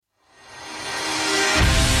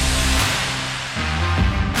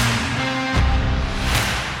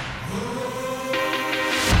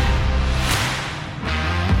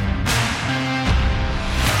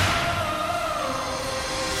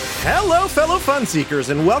Hello, fun seekers,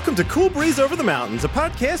 and welcome to Cool Breeze Over the Mountains, a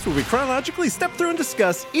podcast where we chronologically step through and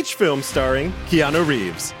discuss each film starring Keanu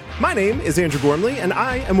Reeves. My name is Andrew Gormley, and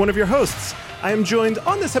I am one of your hosts. I am joined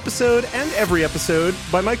on this episode and every episode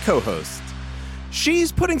by my co-host.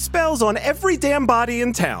 She's putting spells on every damn body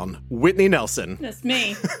in town, Whitney Nelson. That's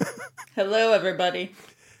me. Hello, everybody.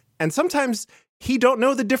 And sometimes he don't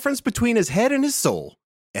know the difference between his head and his soul,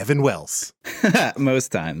 Evan Wells.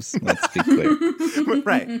 Most times, let's be clear.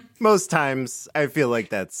 Right. Most times, I feel like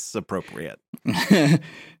that's appropriate.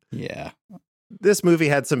 Yeah. This movie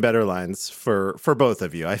had some better lines for both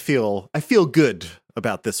of you. I feel good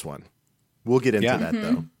about this one. We'll get into that,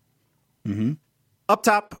 though. Mm-hmm. Up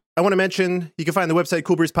top, I want to mention you can find the website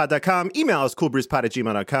coolbreezepod.com, email us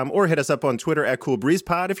coolbreezepod@gmail.com, or hit us up on Twitter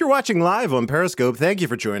 @coolbreezepod. If you're watching live on Periscope, thank you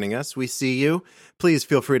for joining us. We see you. Please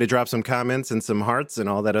feel free to drop some comments and some hearts and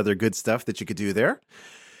all that other good stuff that you could do there.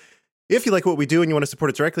 If you like what we do and you want to support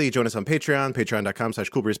it directly, join us on Patreon,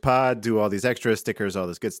 patreon.com/coolbreezepod. Do all these extras, stickers, all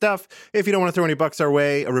this good stuff. If you don't want to throw any bucks our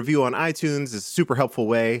way, a review on iTunes is a super helpful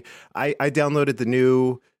way. I downloaded the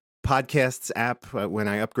new Podcasts app when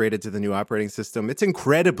I upgraded to the new operating system. It's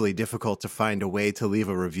incredibly difficult to find a way to leave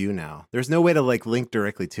a review now. There's no way to link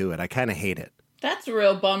directly to it. I kind of hate it. That's a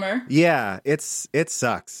real bummer. Yeah, it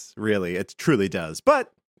sucks, really. It truly does.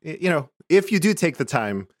 But, if you do take the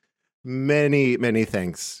time, many, many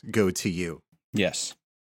thanks go to you. Yes.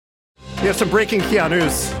 We have some breaking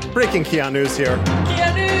Keanu's here.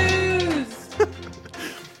 Keanu's!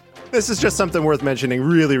 This is just something worth mentioning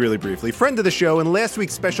really, really briefly. Friend of the show and last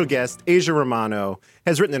week's special guest, Asia Romano,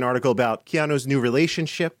 has written an article about Keanu's new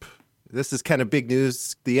relationship. This is kind of big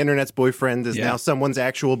news. The internet's boyfriend is now someone's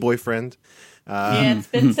actual boyfriend. Yeah, it's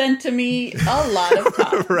been sent to me a lot of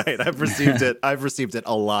times. Right, I've received it. I've received it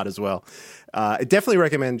a lot as well. I definitely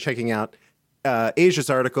recommend checking out Asia's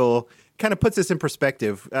article. Kind of puts this in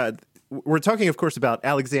perspective. We're talking, of course, about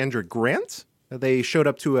Alexandra Grant. They showed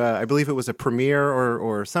up to, I believe it was a premiere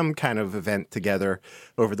or some kind of event together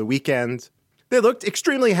over the weekend. They looked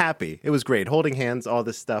extremely happy. It was great, holding hands, all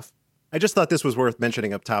this stuff. I just thought this was worth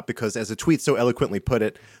mentioning up top because, as a tweet so eloquently put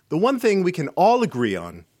it, the one thing we can all agree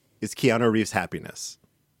on is Keanu Reeves' happiness.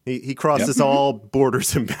 He crosses all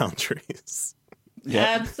borders and boundaries.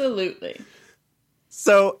 Yep. Absolutely.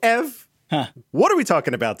 So, Ev, what are we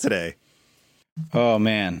talking about today? Oh,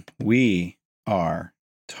 man. We are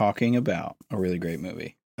talking about a really great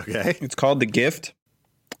movie. Okay. It's called The Gift.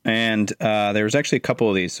 And there was actually a couple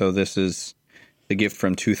of these. So this is The Gift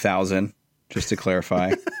from 2000, just to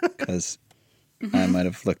clarify, because I might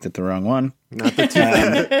have looked at the wrong one. Not the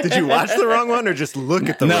 2000. Did you watch the wrong one or just look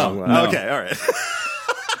at the wrong one? No. Okay, all right.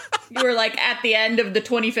 You were at the end of the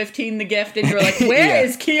 2015 The Gift, and you were like, where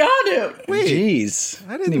is Keanu? Wait, jeez.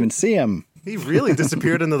 I didn't even see him. He really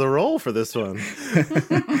disappeared into the role for this one.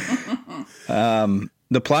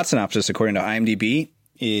 The plot synopsis, according to IMDb,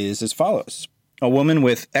 is as follows. A woman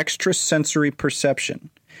with extrasensory perception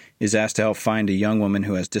is asked to help find a young woman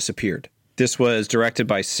who has disappeared. This was directed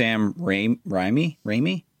by Sam Raimi?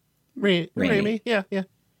 Raimi? Yeah.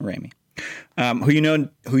 Raimi.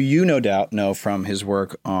 Who you no doubt know from his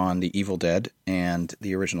work on The Evil Dead and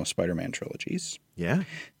the original Spider-Man trilogies. Yeah.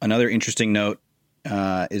 Another interesting note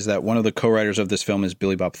is that one of the co-writers of this film is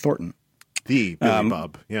Billy Bob Thornton. The Billy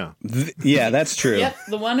Bob, yeah. Yeah, that's true. Yep,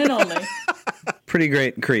 the one and only. Pretty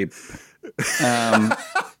great creep.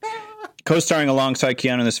 Co-starring alongside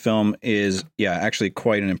Keanu in this film is, actually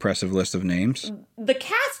quite an impressive list of names. The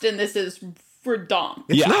cast in this is redonk.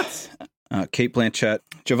 It's nuts. Cate Blanchett,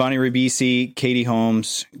 Giovanni Ribisi, Katie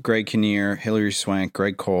Holmes, Greg Kinnear, Hilary Swank,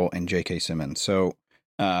 Greg Cole, and J.K. Simmons. So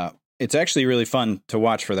it's actually really fun to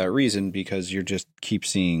watch for that reason because you just keep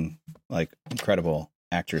seeing incredible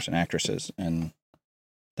actors and actresses, and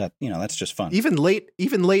that that's just fun. Even late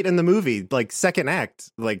in the movie, second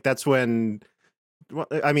act, that's when.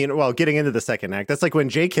 Getting into the second act, that's when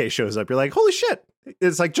J.K. shows up. You're like, holy shit!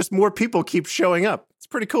 It's just more people keep showing up. It's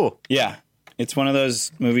pretty cool. Yeah. It's one of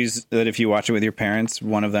those movies that if you watch it with your parents,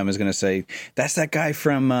 one of them is going to say, "That's that guy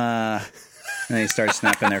from," and they start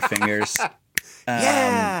snapping their fingers.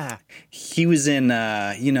 Yeah, he was in,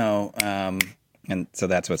 and so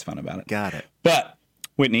that's what's fun about it. Got it. But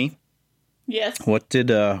Whitney, Yes. what did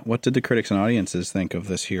the critics and audiences think of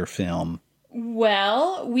this here film?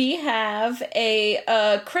 Well, we have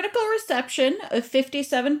a critical reception of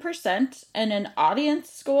 57% and an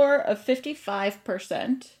audience score of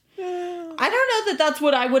 55%. I don't know that that's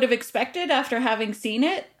what I would have expected after having seen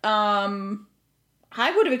it. I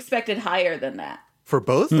would have expected higher than that. For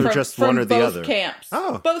both, or just one or the other? Both camps.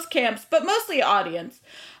 Oh. Both camps, but mostly audience.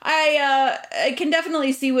 I can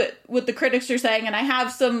definitely see what the critics are saying, and I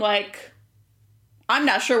have some, I'm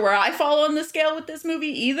not sure where I fall on the scale with this movie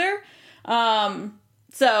either.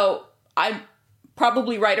 So I'm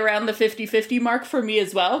probably right around the 50-50 mark for me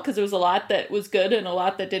as well, because there was a lot that was good and a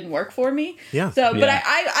lot that didn't work for me. Yeah. So, but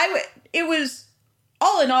it was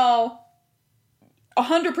all in all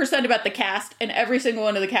 100% about the cast, and every single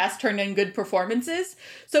one of the cast turned in good performances.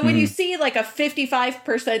 So when you see like a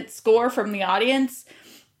 55% score from the audience,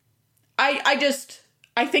 I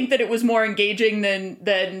think that it was more engaging than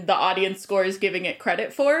the audience score is giving it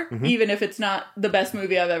credit for, even if it's not the best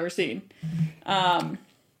movie I've ever seen.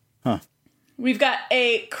 We've got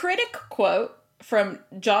a critic quote from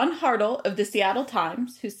John Hartle of the Seattle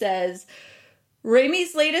Times, who says,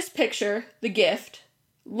 Raimi's latest picture, The Gift,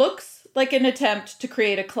 looks like an attempt to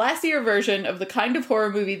create a classier version of the kind of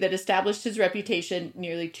horror movie that established his reputation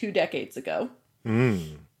nearly 2 decades ago.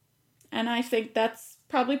 And I think that's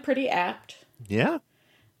probably pretty apt. Yeah.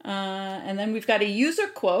 And then we've got a user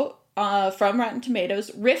quote from Rotten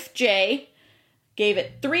Tomatoes. Riff J gave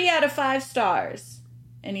it 3 out of 5 stars.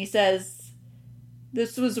 And he says,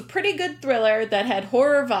 this was a pretty good thriller that had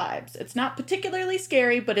horror vibes. It's not particularly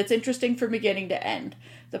scary, but it's interesting from beginning to end.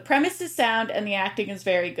 The premise is sound and the acting is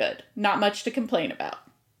very good. Not much to complain about.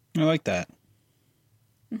 I like that.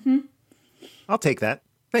 I'll take that.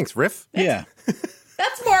 Thanks, Riff. Yeah.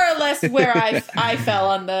 That's more or less where I fell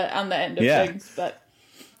on the end of things. But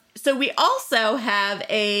so we also have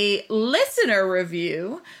a listener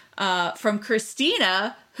review from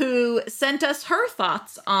Christina, who sent us her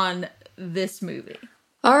thoughts on this movie.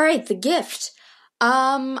 All right, The Gift.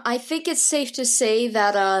 I think it's safe to say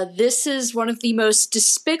that this is one of the most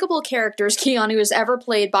despicable characters Keanu has ever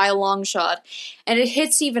played by a long shot. And it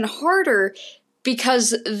hits even harder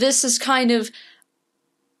because this is kind of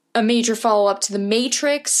a major follow-up to The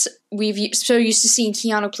Matrix. We've so used to seeing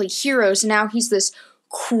Keanu play heroes, and now he's this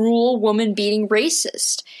cruel, woman-beating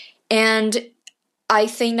racist. And I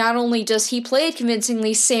think not only does he play it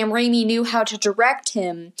convincingly, Sam Raimi knew how to direct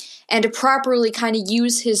him and to properly kind of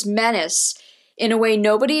use his menace in a way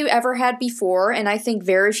nobody ever had before, and I think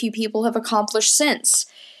very few people have accomplished since.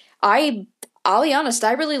 I'll be honest,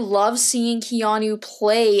 I really love seeing Keanu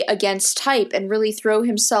play against type and really throw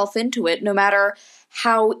himself into it, no matter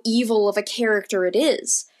how evil of a character it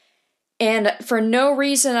is. And for no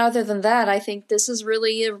reason other than that, I think this is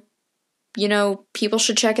really, people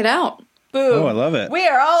should check it out. Boom. Oh, I love it. We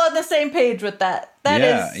are all on the same page with that. That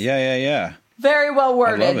is Yeah. very well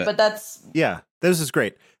worded, but that's... Yeah, this is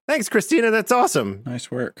great. Thanks, Christina. That's awesome. Nice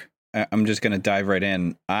work. I'm just going to dive right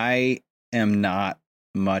in. I am not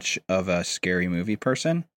much of a scary movie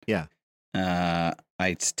person. Yeah.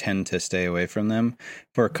 I tend to stay away from them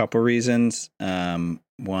for a couple reasons.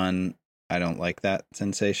 One, I don't like that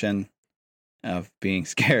sensation of being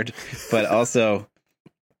scared, but also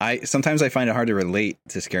sometimes I find it hard to relate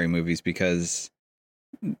to scary movies because,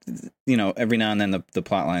 every now and then the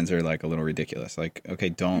plot lines are like a little ridiculous. Like, okay,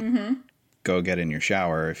 don't go get in your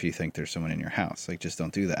shower if you think there's someone in your house. Like, just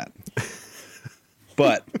don't do that.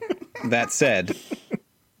 But that said,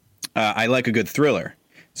 I like a good thriller.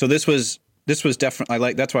 So this was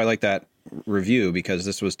definitely, that's why I like that review, because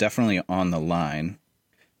this was definitely on the line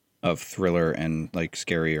of thriller and like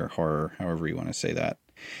scary or horror, however you want to say that.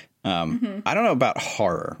 I don't know about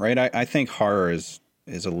horror, right? I think horror is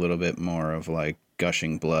a little bit more of like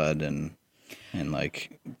gushing blood and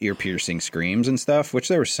like ear-piercing screams and stuff, which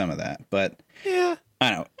there was some of that, but yeah,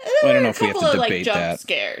 I don't know if we have to debate like jump that.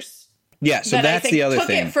 Scares. Yeah, so that that's I think the other took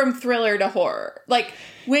thing. It from thriller to horror. Like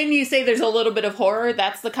when you say there's a little bit of horror,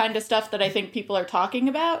 that's the kind of stuff that I think people are talking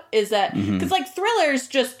about. Is that because like thrillers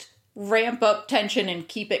just ramp up tension and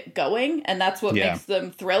keep it going, and that's what makes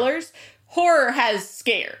them thrillers. Horror has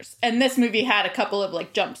scares, and this movie had a couple of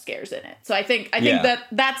like jump scares in it. So I think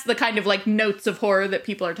that's the kind of like notes of horror that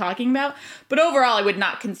people are talking about. But overall, I would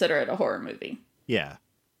not consider it a horror movie. Yeah.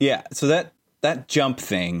 Yeah. So that jump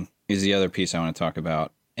thing is the other piece I want to talk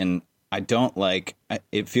about, and I don't like.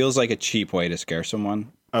 It feels like a cheap way to scare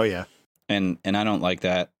someone. Oh yeah. And I don't like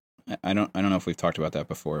that. I don't know if we've talked about that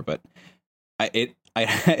before, but it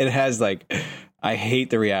has like. I hate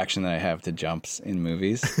the reaction that I have to jumps in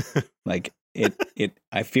movies. Like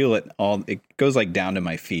I feel it all. It goes like down to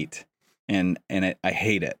my feet, and I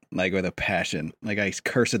hate it like with a passion. Like I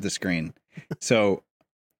curse at the screen. So,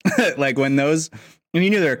 like when you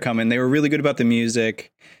knew they were coming, they were really good about the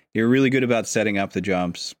music. They were really good about setting up the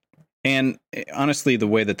jumps, and honestly, the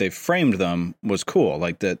way that they framed them was cool.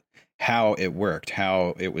 Like that. How it worked,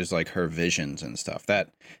 how it was like her visions and stuff. That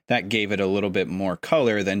gave it a little bit more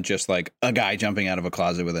color than just like a guy jumping out of a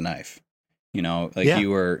closet with a knife. You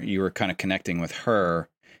were kind of connecting with her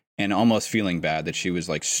and almost feeling bad that she was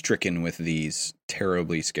like stricken with these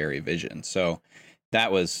terribly scary visions. So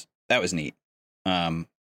that was neat.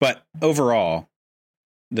 But overall,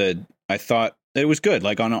 I thought it was good.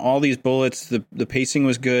 Like on all these bullets, the pacing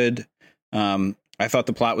was good. I thought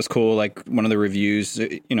the plot was cool. Like one of the reviews,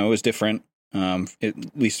 it was different,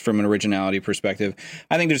 at least from an originality perspective.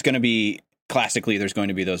 I think there's going to be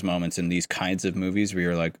those moments in these kinds of movies where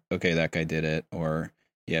you're like, okay, that guy did it, or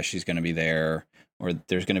yeah, she's going to be there, or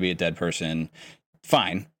there's going to be a dead person.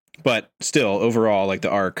 Fine. But still, overall, like the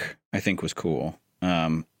arc, I think was cool.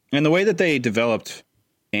 And the way that they developed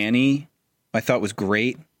Annie, I thought was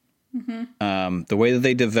great. Mm-hmm. The way that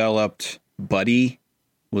they developed Buddy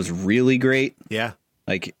was really great. Yeah.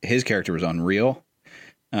 Like his character was unreal.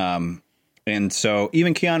 And so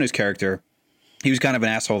even Keanu's character, he was kind of an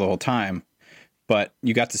asshole the whole time, but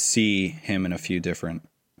you got to see him in a few different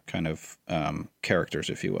kind of characters,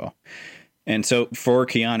 if you will. And so for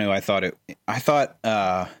Keanu, I thought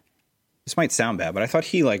this might sound bad, but I thought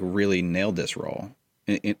he like really nailed this role.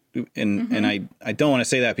 And I don't want to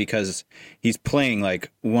say that because he's playing like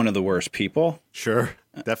one of the worst people. Sure,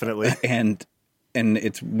 definitely. And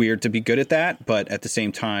it's weird to be good at that, but at the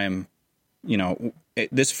same time,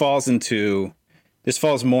 this falls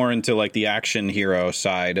more into like the action hero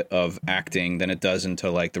side of acting than it does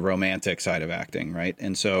into like the romantic side of acting, right?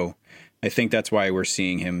 And so I think that's why we're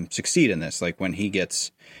seeing him succeed in this. Like when he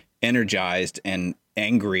gets energized and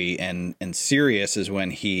angry and serious is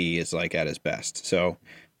when he is like at his best. So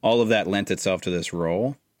all of that lent itself to this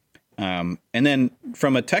role. And then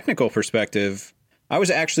from a technical perspective, I was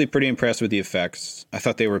actually pretty impressed with the effects. I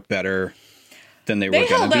thought they were better than they were going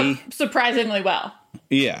to be. They held up surprisingly well.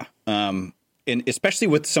 Yeah. And especially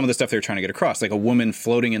with some of the stuff they were trying to get across, like a woman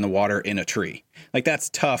floating in the water in a tree. Like that's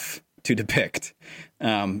tough to depict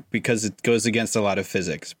because it goes against a lot of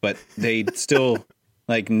physics, but they still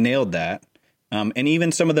like nailed that. And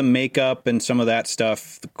even some of the makeup and some of that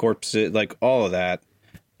stuff, the corpses, like all of that,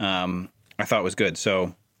 I thought was good.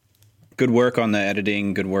 So good work on the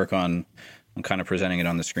editing, good work on kind of presenting it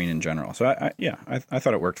on the screen in general. So I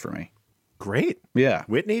thought it worked for me. Great. Yeah.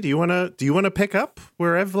 Whitney, do you want to pick up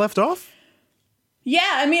where I've left off?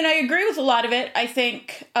 Yeah, I mean, I agree with a lot of it. I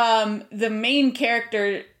think the main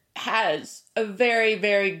character has a very,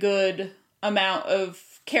 very good amount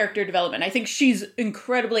of character development. I think she's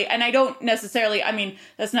incredibly, and I don't necessarily, I mean,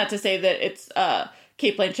 that's not to say that it's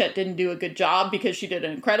Cate Blanchett didn't do a good job, because she did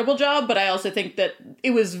an incredible job, but I also think that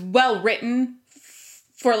it was well written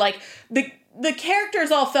for like the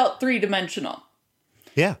characters all felt three-dimensional.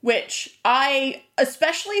 Yeah. Which I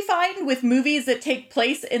especially find with movies that take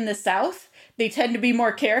place in the South, they tend to be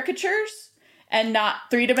more caricatures and not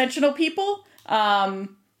three-dimensional people.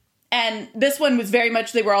 And this one was very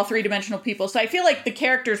much, they were all three-dimensional people. So I feel like the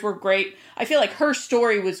characters were great. I feel like her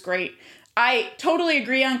story was great. I totally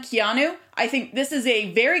agree on Keanu. I think this is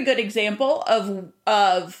a very good example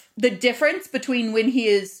of the difference between when he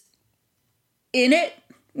is in it,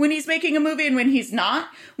 when he's making a movie, and when he's not.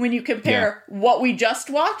 When you compare what we just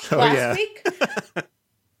watched last week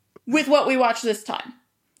with what we watched this time.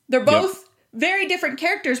 They're both very different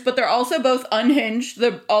characters, but they're also both unhinged.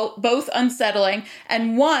 They're both unsettling.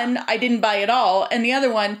 And one, I didn't buy at all. And the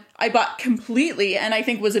other one, I bought completely, and I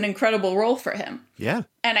think was an incredible role for him. Yeah.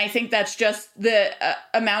 And I think that's just the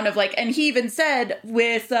amount of like, and he even said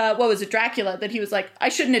with, Dracula, that he was like, I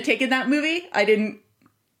shouldn't have taken that movie. I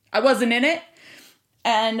wasn't in it.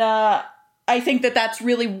 And I think that that's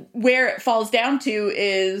really where it falls down to,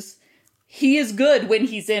 is he is good when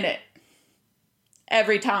he's in it.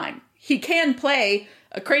 Every time. He can play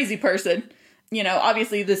a crazy person.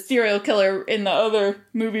 Obviously the serial killer in the other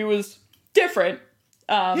movie was different.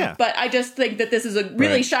 But I just think that this is a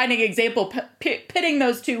really shining example, pitting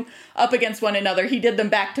those two up against one another. He did them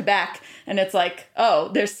back to back, and it's like, oh,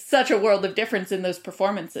 there's such a world of difference in those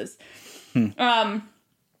performances. I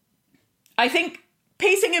think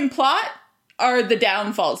pacing and plot are the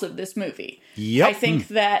downfalls of this movie. Yep. I think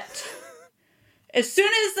that as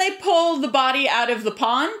soon as they pull the body out of the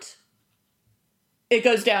pond, it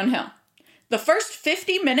goes downhill. The first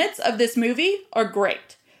 50 minutes of this movie are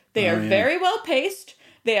great. They are very well paced.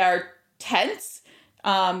 They are tense.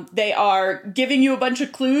 They are giving you a bunch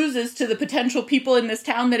of clues as to the potential people in this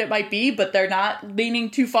town that it might be, but they're not leaning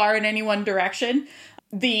too far in any one direction.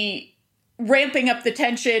 The ramping up the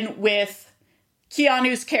tension with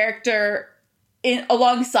Keanu's character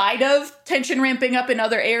alongside of tension ramping up in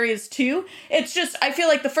other areas too. It's just, I feel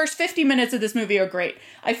like the first 50 minutes of this movie are great.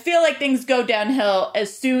 I feel like things go downhill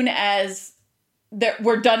as soon as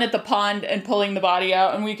we're done at the pond and pulling the body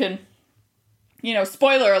out, and we can,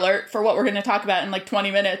 spoiler alert for what we're going to talk about in like 20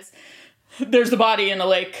 minutes. There's the body in a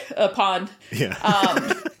lake, a pond. Yeah.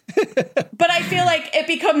 But I feel like it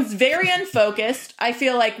becomes very unfocused. I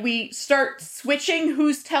feel like we start switching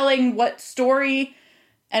who's telling what story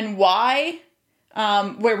and why,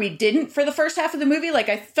 where we didn't for the first half of the movie. Like,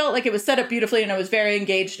 I felt like it was set up beautifully and I was very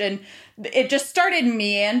engaged, and it just started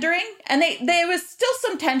meandering, and there was still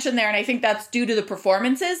some tension there, and I think that's due to the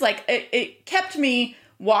performances. Like, it kept me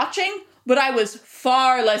watching, but I was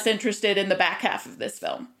far less interested in the back half of this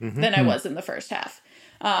film than I was in the first half.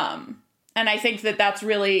 And I think that that's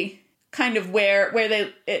really kind of where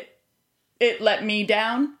it let me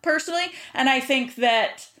down personally. And I think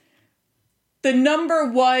that the number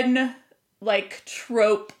one like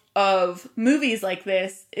trope of movies like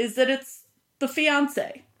this is that it's the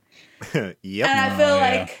fiance. Yep. And I feel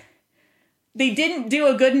like they didn't do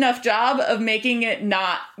a good enough job of making it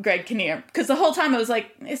not Greg Kinnear. Because the whole time I was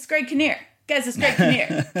like, it's Greg Kinnear. Guys, it's Greg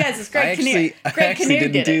Kinnear. Guys, it's Greg Kinnear. I Greg actually Kinnear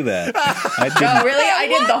didn't do that. I didn't. Oh, really? I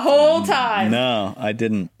did the whole time. No, I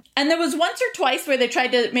didn't. And there was once or twice where they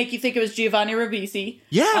tried to make you think it was Giovanni Ribisi.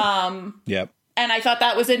 Yeah. Yep. And I thought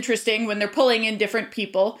that was interesting when they're pulling in different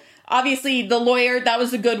people. Obviously, the lawyer, that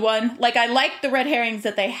was a good one. Like, I like the red herrings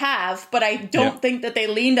that they have, but I don't think that they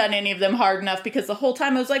leaned on any of them hard enough, because the whole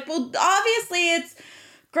time I was like, well, obviously it's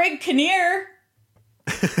Greg Kinnear.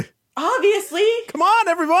 Obviously. Come on,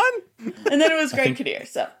 everyone. And then it was Greg Kinnear,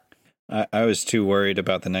 so. I was too worried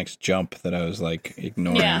about the next jump that I was like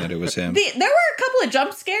ignoring that it was him. There were a couple of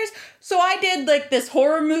jump scares. So I did like this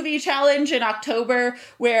horror movie challenge in October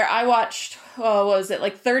where I watched, what was it,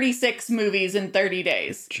 like 36 movies in 30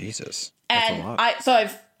 days. Jesus. And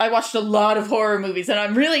I watched a lot of horror movies, and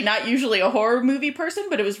I'm really not usually a horror movie person,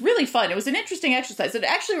 but it was really fun. It was an interesting exercise. It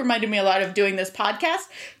actually reminded me a lot of doing this podcast,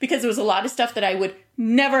 because it was a lot of stuff that I would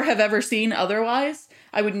never have ever seen otherwise.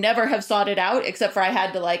 I would never have sought it out, except for I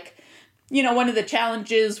had to like, you know, one of the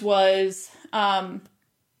challenges was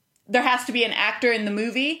there has to be an actor in the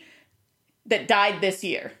movie that died this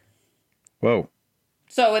year. Whoa.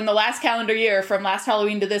 So in the last calendar year, from last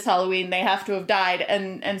Halloween to this Halloween, they have to have died.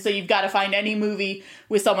 And so you've got to find any movie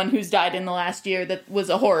with someone who's died in the last year that was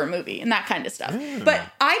a horror movie and that kind of stuff. But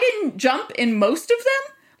I didn't jump in most of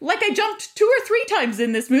them. Like, I jumped 2 or 3 times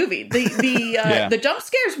in this movie. The jump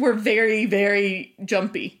scares were very, very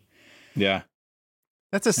jumpy. Yeah.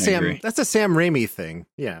 That's a Sam Raimi thing.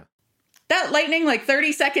 Yeah. That lightning, like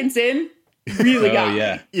 30 seconds in, really got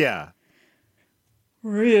me. Yeah.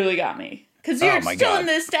 Really got me. Because you're still in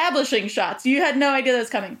the establishing shots. You had no idea that was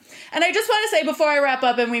coming. And I just want to say before I wrap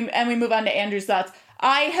up and we move on to Andrew's thoughts,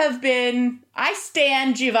 I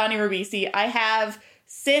stan Giovanni Ribisi. I have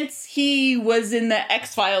since he was in the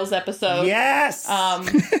X-Files episode. Yes!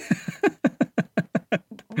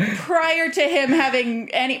 Prior to him having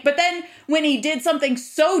but then when he did something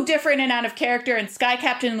so different and out of character in Sky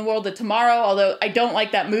Captain in the World of Tomorrow, although I don't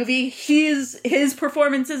like that movie, his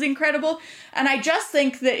performance is incredible. And I just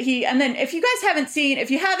think that and then if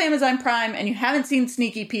you have Amazon Prime and you haven't seen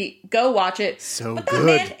Sneaky Pete, go watch it. But that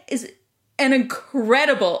man is an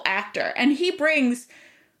incredible actor, and he brings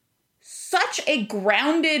such a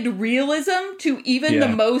grounded realism to even the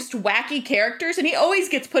most wacky characters. And he always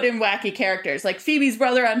gets put in wacky characters, like Phoebe's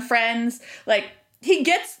brother on Friends. Like, he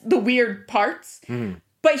gets the weird parts,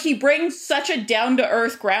 but he brings such a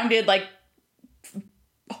down-to-earth, grounded, like,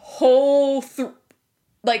 whole,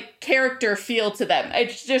 character feel to them.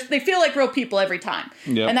 It's just, they feel like real people every time.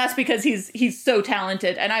 Yep. And that's because he's so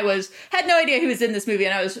talented. And I had no idea he was in this movie,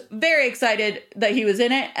 and I was very excited that he was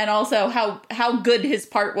in it, and also how good his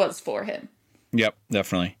part was for him. Yep,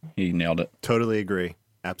 definitely. He nailed it. Totally agree.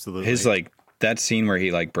 Absolutely. His, that scene where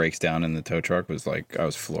he, breaks down in the tow truck was, I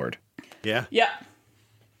was floored. Yeah. Yeah.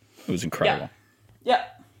 It was incredible.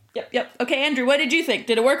 Yep. Okay, Andrew, what did you think?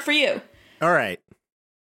 Did it work for you? All right.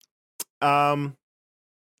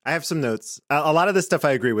 I have some notes. A lot of this stuff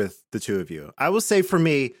I agree with the two of you. I will say, for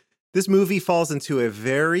me, this movie falls into a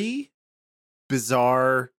very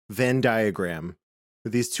bizarre Venn diagram.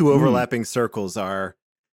 These two overlapping circles are,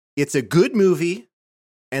 it's a good movie,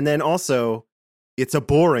 and then also it's a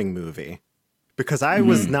boring movie. Because I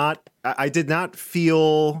did not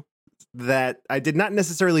feel that, I did not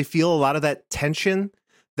necessarily feel a lot of that tension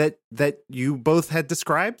that you both had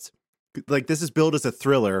described. Like, this is billed as a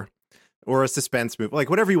thriller or a suspense movie,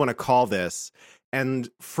 like whatever you want to call this. And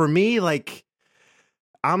for me, like,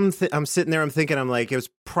 I'm sitting there, I'm thinking, I'm like, it was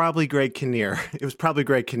probably Greg Kinnear. It was probably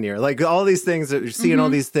Greg Kinnear. Like, all these things that you're seeing, all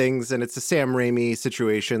these things, and it's a Sam Raimi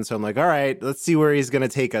situation. So I'm like, all right, let's see where he's going to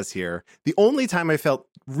take us here. The only time I felt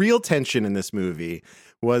real tension in this movie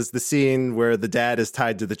was the scene where the dad is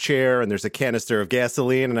tied to the chair and there's a canister of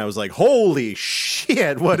gasoline. And I was like, holy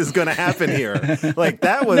shit, what is going to happen here? Like,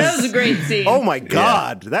 that was a great scene. Oh my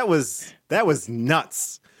God. Yeah. That was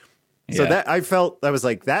nuts. So that I was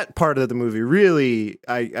like, that part of the movie really,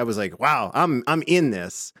 I was like, wow, I'm in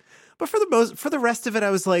this. But for the rest of it, I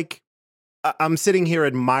was like, I'm sitting here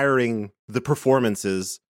admiring the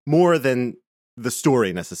performances more than the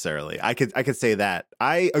story necessarily. I could say that.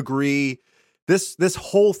 I agree. This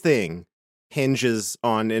whole thing hinges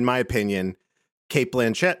on, in my opinion, Cate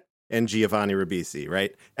Blanchett and Giovanni Ribisi,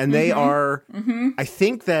 right? And they are, I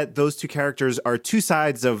think that those two characters are two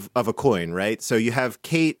sides of a coin, right? So you have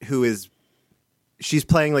Kate, she's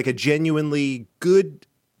playing like a genuinely good-natured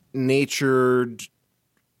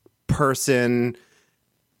person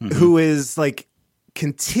who is like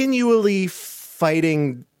continually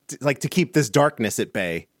fighting like to keep this darkness at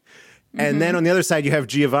bay. And then on the other side, you have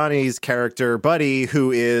Giovanni's character, Buddy,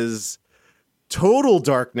 who is total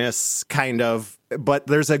darkness, kind of, but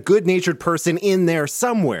there's a good-natured person in there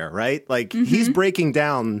somewhere, right? Like, he's breaking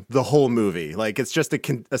down the whole movie. Like, it's just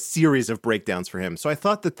a series of breakdowns for him. So I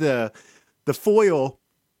thought that the foil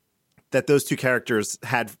that those two characters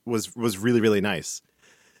had was really, really nice.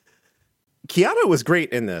 Keanu was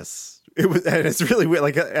great in this. And it's really weird.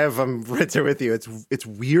 Like, Ev, I'm right there with you. It's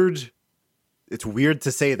weird. It's weird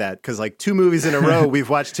to say that because, like, 2 movies in a row, we've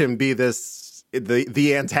watched him be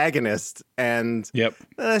the antagonist. And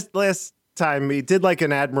last time he did like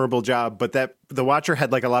an admirable job, but that The Watcher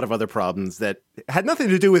had like a lot of other problems that had nothing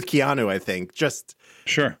to do with Keanu, I think. Just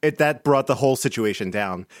that brought the whole situation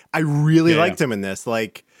down. I really liked him in this.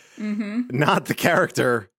 Like, not the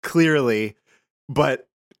character, clearly, but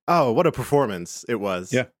oh, what a performance it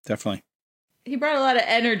was. Yeah, definitely. He brought a lot of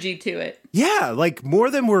energy to it. Yeah, like more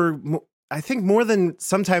than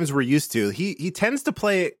sometimes we're used to. He tends to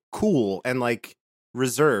play it cool and like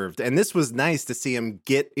reserved, and this was nice to see him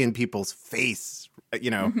get in people's face,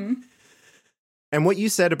 you know. And what you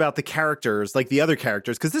said about the characters, like the other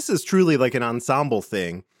characters, because this is truly like an ensemble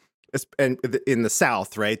thing, and in the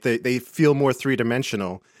South, right? They feel more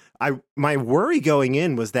 3-dimensional. My worry going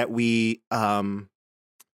in was that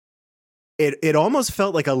it almost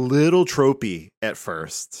felt like a little tropey at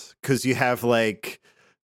first, because you have like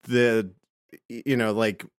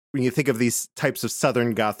like when you think of these types of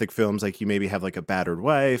Southern Gothic films, like you maybe have like a battered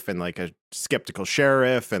wife and like a skeptical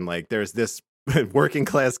sheriff, and like there's this working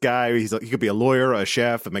class guy. He could be a lawyer, a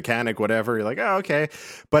chef, a mechanic, whatever. You're like, oh, okay.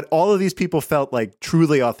 But all of these people felt like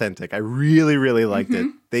truly authentic. I really, really liked it.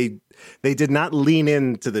 They did not lean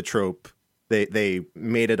into the trope. They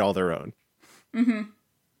made it all their own.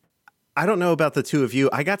 I don't know about the two of you.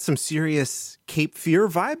 I got some serious Cape Fear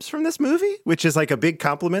vibes from this movie, which is like a big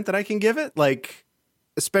compliment that I can give it. Like,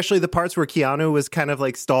 especially the parts where Keanu was kind of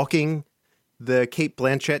like stalking the Cate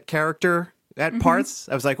Blanchett character at parts.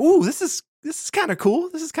 I was like, ooh, this is kind of cool.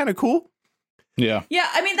 This is kind of cool. Yeah. Yeah,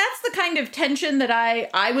 I mean, that's the kind of tension that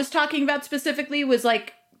I was talking about specifically, was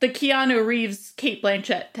like the Keanu Reeves, Cate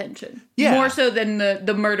Blanchett tension. Yeah. More so than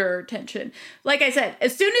the murder tension. Like I said,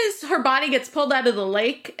 as soon as her body gets pulled out of the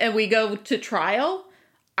lake and we go to trial,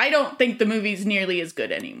 I don't think the movie's nearly as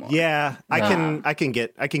good anymore. Yeah, I can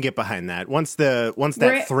get behind that. Once that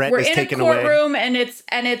threat is taken away. We're in a courtroom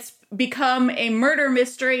and it's become a murder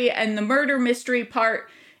mystery, and the murder mystery part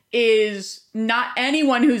is not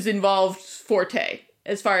anyone who's involved's forte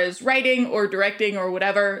as far as writing or directing or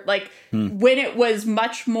whatever. Like, when it was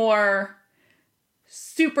much more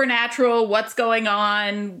supernatural, what's going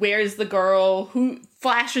on, where's the girl, who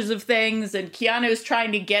flashes of things, and Keanu's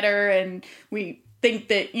trying to get her, and we think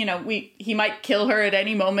that, you know, he might kill her at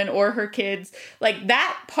any moment, or her kids. Like,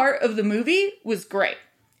 that part of the movie was great.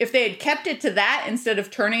 If they had kept it to that instead of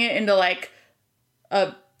turning it into like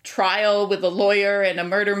a trial with a lawyer and a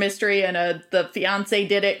murder mystery and the fiance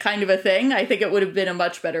did it kind of a thing, I think it would have been a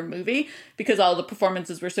much better movie, because all the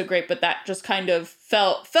performances were so great. But that just kind of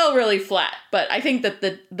fell really flat. But I think that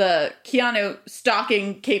the Keanu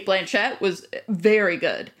stalking Cate Blanchett was very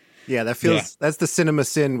good. Yeah, that's the cinema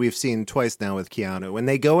sin we've seen twice now with Keanu. When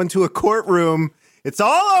they go into a courtroom, it's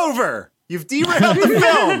all over. You've derailed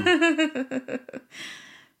the film.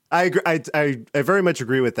 I agree. I very much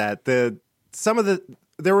agree with that.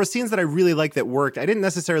 There were scenes that I really liked that worked. I didn't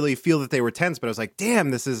necessarily feel that they were tense, but I was like,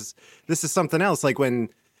 damn, this is something else. Like when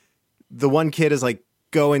the one kid is like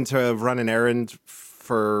going to run an errand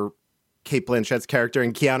for Cate Blanchett's character,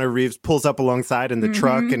 and Keanu Reeves pulls up alongside in the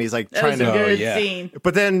truck, and he's like trying to. Good scene.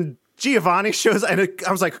 But then Giovanni shows, and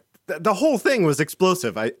I was like, the whole thing was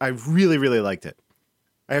explosive. I really, really liked it.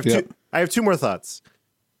 I have two more thoughts.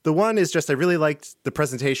 The one is just I really liked the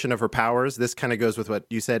presentation of her powers. This kind of goes with what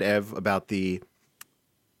you said, Ev, about the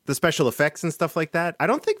special effects and stuff like that. I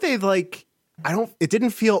don't think it didn't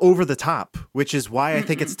feel over the top, which is why I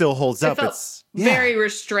think it still holds up. It's very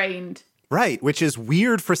restrained. Right, which is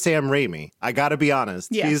weird for Sam Raimi. I got to be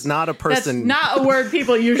honest. Yes. He's not a person. That's not a word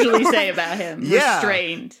people usually say about him. Yeah,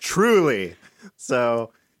 restrained. Truly.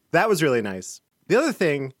 So that was really nice. The other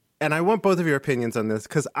thing, and I want both of your opinions on this,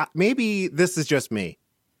 because maybe this is just me.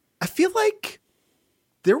 I feel like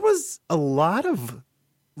there was a lot of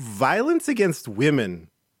violence against women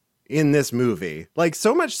in this movie. Like,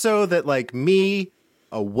 so much so that, like, me,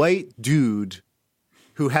 a white dude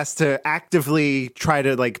who has to actively try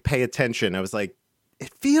to, like, pay attention, I was like,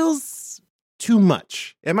 it feels too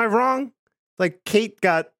much. Am I wrong? Like, Kate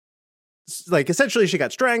got, like, essentially she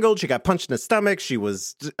got strangled. She got punched in the stomach. She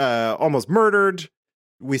was almost murdered.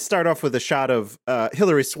 We start off with a shot of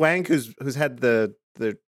Hilary Swank, who's had the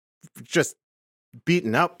just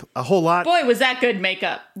beaten up a whole lot. Boy, was that good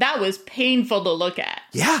makeup. That was painful to look at.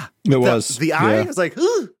 Yeah. It was. The eye Yeah. was like,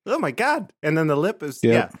 oh my God. And then the lip is,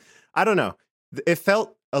 yeah. I don't know. It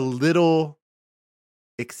felt a little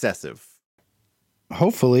excessive.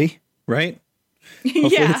 Hopefully, right?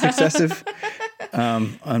 Hopefully it's excessive.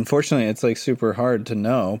 Unfortunately, it's like super hard to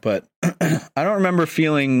know, but I don't remember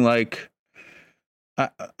feeling like,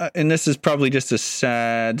 and this is probably just a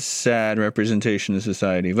sad representation of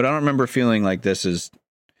society, but I don't remember feeling like this is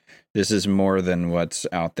more than what's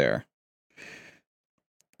out there.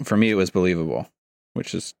 For me, it was believable,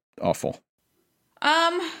 which is awful.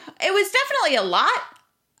 It was definitely a lot,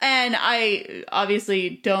 and I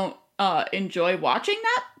obviously don't enjoy watching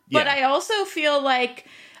that, but Yeah. I also feel like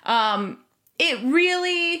it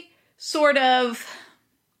really sort of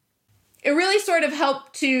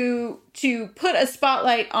helped to put a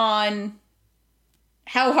spotlight on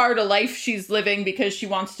how hard a life she's living because she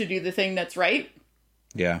wants to do the thing that's right.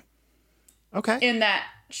 Yeah. Okay. In that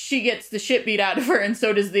she gets the shit beat out of her, and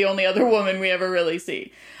so does the only other woman we ever really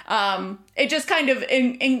see. It just kind of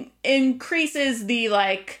increases the,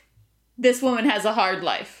 like, this woman has a hard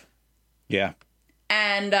life. Yeah.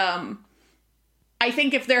 And I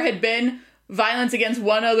think if there had been violence against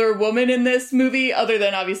one other woman in this movie, other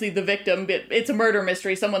than obviously the victim, it's a murder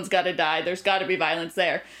mystery. Someone's got to die. There's got to be violence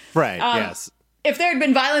there. Right. Yes. If there had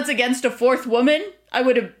been violence against a fourth woman, I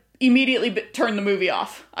would have immediately turned the movie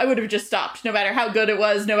off. I would have just stopped, no matter how good it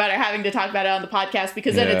was, no matter having to talk about it on the podcast,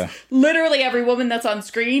 because then it's literally every woman that's on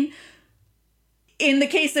screen. In the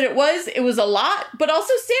case that it was a lot, but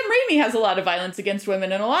also Sam Raimi has a lot of violence against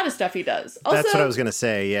women and a lot of stuff he does. Also, That's what I was going to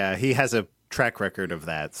say. Yeah, he has a track record of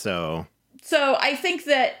that, so I think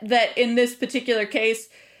that in this particular case,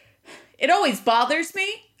 it always bothers me,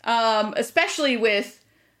 especially with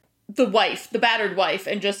the wife, the battered wife,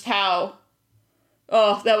 and just how,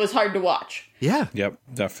 that was hard to watch. yeah. Yep.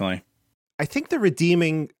 Definitely. I think the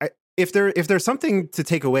redeeming, if there's something to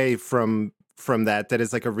take away from that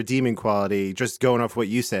is like a redeeming quality, just going off what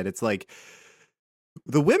you said, it's like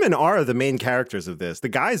the women are the main characters of this. The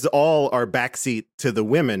guys all are backseat to the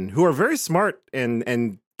women, who are very smart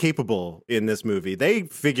and capable in this movie. They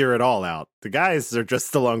figure it all out. The guys are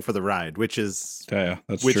just along for the ride, which is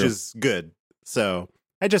That's true. is good. So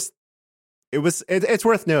it's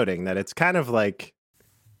worth noting that it's kind of like,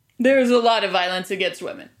 There's a lot of violence against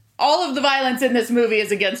women. All of the violence in this movie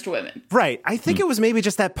is against women. right. I think it was maybe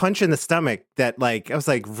just that punch in the stomach that, like, I was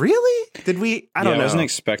like, really? Did we? I don't know. I wasn't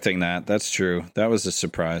expecting that. That's true. That was a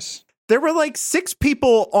surprise. There were like 6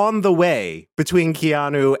 people on the way between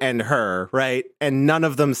Keanu and her, right? And none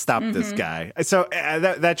of them stopped this guy. So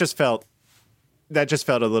that just felt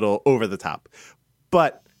a little over the top.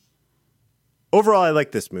 But overall, I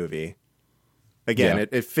like this movie. Again, Yeah.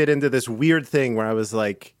 it fit into this weird thing where I was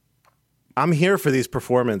like, I'm here for these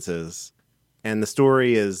performances, and the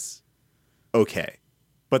story is okay.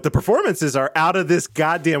 But the performances are out of this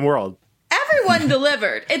goddamn world. Everyone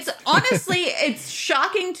delivered. It's honestly, it's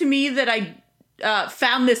shocking to me that I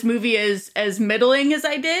found this movie as middling as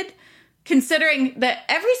I did, considering that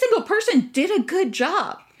every single person did a good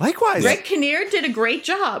job. Likewise. Greg Kinnear did a great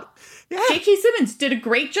job. Yeah. J.K. Simmons did a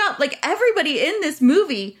great job. Like, everybody in this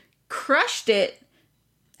movie crushed it.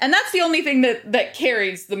 And that's the only thing that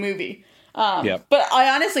carries the movie. Yep. But I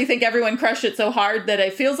honestly think everyone crushed it so hard that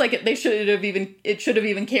it feels like it should have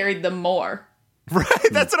even carried them more. Right,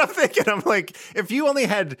 that's what I'm thinking. I'm like, if you only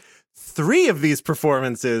had 3 of these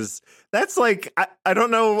performances, that's like, I don't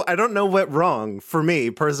know what wrong for me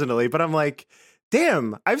personally, but I'm like,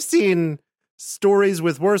 damn, I've seen stories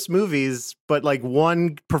with worse movies, but like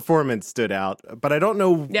one performance stood out. But I don't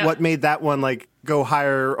know what made that one like go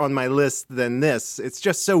higher on my list than this. It's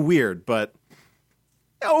just so weird, but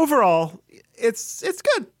overall, it's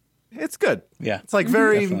good. It's good. Yeah. It's like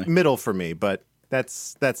very Definitely. middle for me, but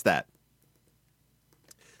that's that.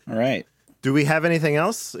 All right. Do we have anything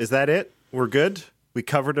else? Is that it? We're good? We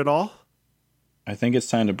covered it all? I think it's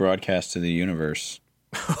time to broadcast to the universe.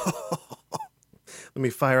 Let me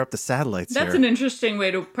fire up the satellites That's here. an interesting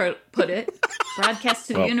way to put it. Broadcast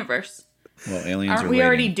to the universe. Well, aliens Aren't are we waiting.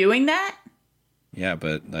 already doing that? Yeah,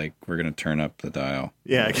 but like we're gonna turn up the dial.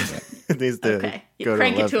 Yeah, it needs to Okay. You go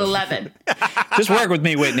crank to it to 11. Just work with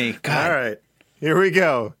me, Whitney. God. All right, here we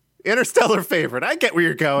go. Interstellar favorite. I get where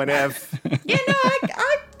you're going, Ev. Yeah, no,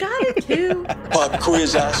 I got it too. Pop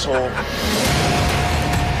quiz, asshole.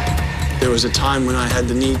 There was a time when I had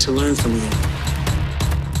the need to learn from you.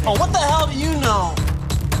 Oh, what the hell do you know?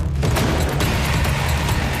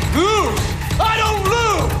 Lose! I don't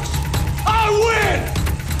lose! I win!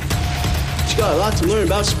 You got a lot to learn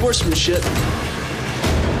about sportsmanship.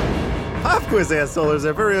 Pop Quiz Asshole is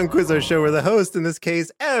our very own Quizzo show where the host, in this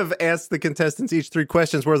case, Ev, asks the contestants each 3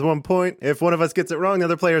 questions worth 1 point. If one of us gets it wrong, the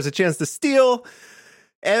other player has a chance to steal.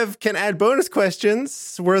 Ev can add bonus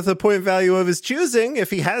questions worth a point value of his choosing if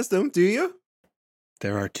he has them. Do you?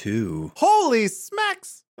 There are 2. Holy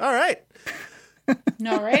smacks! All right.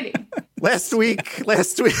 Alrighty. Last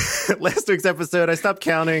week's episode, I stopped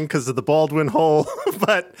counting because of the Baldwin hole,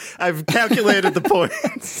 but I've calculated the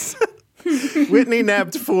points. Whitney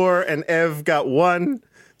nabbed 4 and Ev got 1.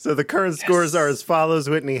 So the current scores are as follows.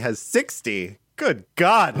 Whitney has 60. Good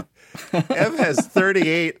God. Ev has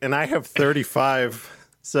 38 and I have 35.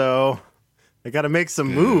 So I got to make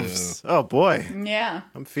some moves. Oh boy. Yeah.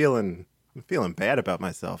 I'm feeling bad about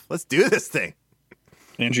myself. Let's do this thing.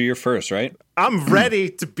 Andrew, you're first, right? I'm ready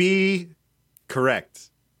to be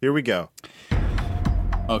correct. Here we go.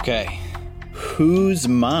 Okay. Whose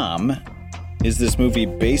mom is this movie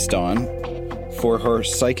based on for her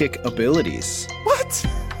psychic abilities? What?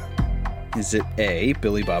 Is it A,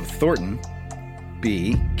 Billy Bob Thornton,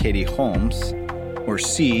 B, Katie Holmes, or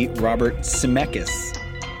C, Robert Zemeckis?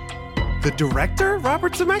 The director,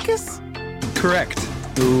 Robert Zemeckis? Correct.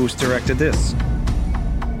 Who's directed this?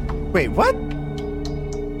 Wait, what?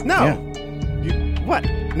 No. Yeah. What?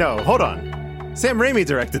 No, hold on. Sam Raimi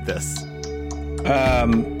directed this.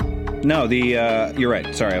 No, you're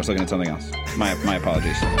right. Sorry, I was looking at something else. My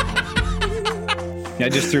apologies. Yeah, I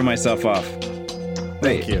just threw myself off.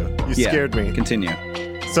 Thank you. You scared me. Continue.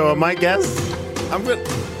 So my guess, I'm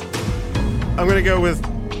gonna go with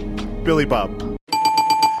Billy Bob.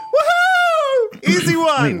 Woohoo! Easy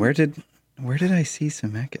one. Wait, where did I see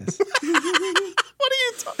Zemeckis? What are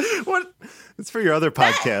you talking? What? It's for your other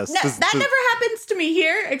podcast. That never happens to me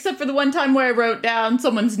here, except for the one time where I wrote down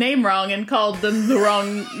someone's name wrong and called them the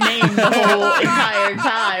wrong name the whole entire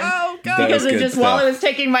time. Oh God! Because it good just, stuff. while I was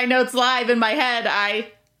taking my notes live in my head,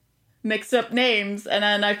 I mixed up names, and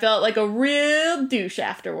then I felt like a real douche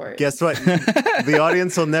afterwards. Guess what? The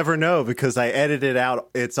audience will never know because I edited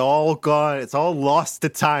out. It's all gone. It's all lost to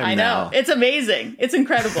time. I now. know. It's amazing. It's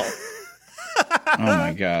incredible. Oh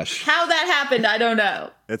my gosh. How that happened, I don't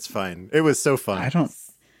know. It's fine. It was so fun. I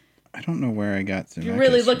don't know where I got Zemeckis. You're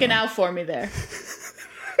really looking from. out for me there.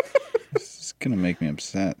 This is gonna make me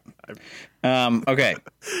upset. Okay,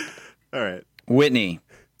 All right. Whitney.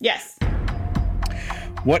 Yes.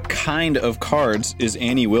 What kind of cards is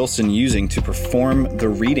Annie Wilson using to perform the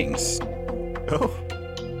readings? Oh.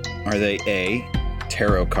 Are they A,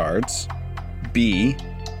 tarot cards, B,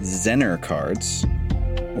 Zener cards,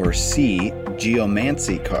 or C,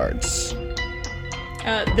 geomancy cards?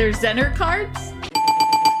 They're Zener cards.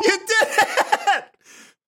 You did it!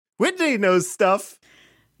 Whitney knows stuff.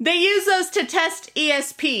 They use those to test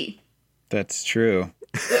ESP. That's true.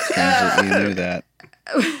 Strange that you knew that.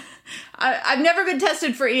 I've never been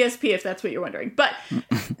tested for ESP, if that's what you're wondering. But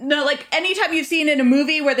no, like anytime you've seen in a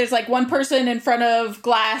movie where there's like one person in front of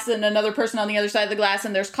glass and another person on the other side of the glass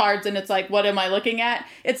and there's cards and it's like, what am I looking at?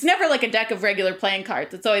 It's never like a deck of regular playing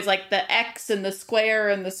cards. It's always like the X and the square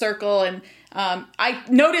and the circle. And I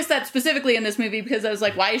noticed that specifically in this movie because I was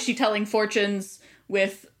like, why is she telling fortunes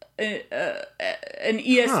with an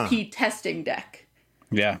ESP testing deck?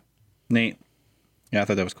 Yeah. Neat. Yeah, I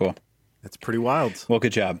thought that was cool. That's pretty wild. Well,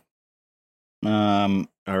 good job. All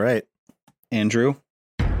right. Andrew,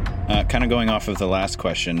 kind of going off of the last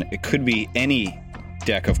question, it could be any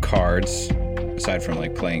deck of cards, aside from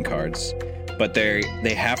like playing cards, but they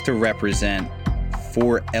have to represent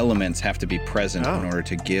 4 elements have to be present in order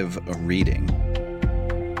to give a reading.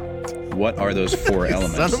 What are those 4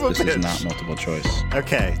 elements? Son of a This is bitch. not multiple choice.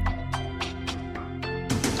 Okay.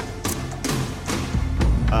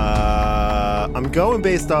 I'm going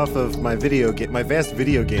based off of my vast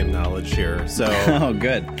video game knowledge here. So, Oh,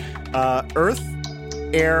 good. earth,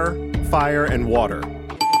 air, fire, and water.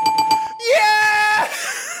 Yeah!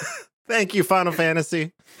 Thank you, Final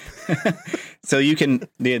Fantasy. So you can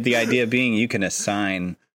the idea being you can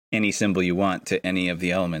assign any symbol you want to any of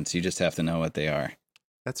the elements. You just have to know what they are,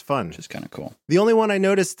 That's fun. which is kind of cool. The only one I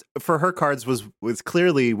noticed for her cards was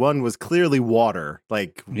clearly water,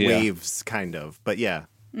 like waves, kind of. But yeah,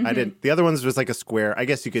 I didn't. The other ones was like a square. I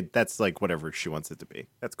guess you could. That's like whatever she wants it to be.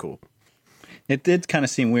 That's cool. It did kind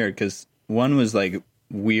of seem weird because one was like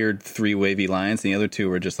weird 3 wavy lines, and the other 2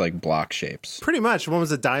 were just like block shapes. Pretty much. One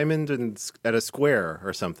was a diamond and at a square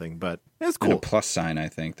or something, but it's And cool. a plus sign, I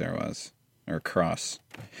think there was, or a cross.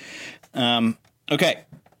 Okay,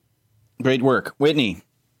 great work, Whitney.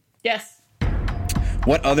 Yes.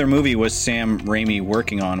 What other movie was Sam Raimi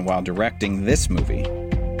working on while directing this movie?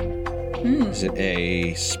 Is it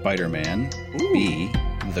A, Spider-Man, B,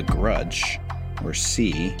 The Grudge, or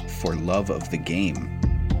C, For Love of the Game?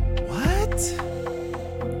 What?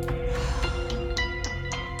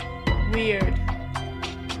 Weird.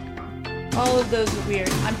 All of those are weird.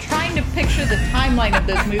 I'm trying to picture the timeline of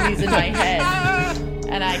those movies in my head,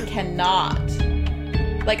 and I cannot.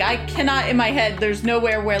 Like, I cannot in my head. There's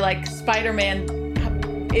nowhere where, like,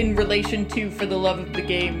 Spider-Man in relation to For the Love of the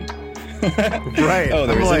Game. Right. Oh,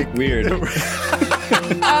 there I'm was like, weird. But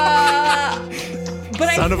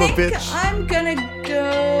Son I of a think bitch. I'm gonna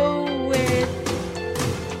go with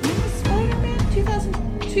Spider-Man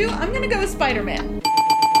 2002. I'm gonna go with Spider-Man.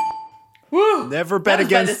 Woo! Never bet That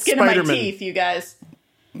was by the against skin of my Spider-Man. teeth, you guys.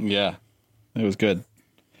 Yeah, it was good.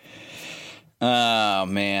 Oh,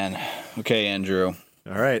 man. Okay, Andrew.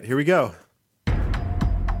 All right, here we go.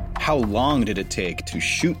 How long did it take to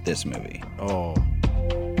shoot this movie? Oh,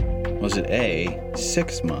 Was it A,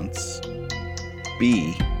 6 months,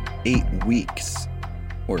 B, 8 weeks,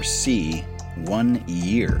 or C, 1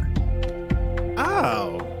 year?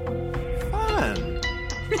 oh, fun.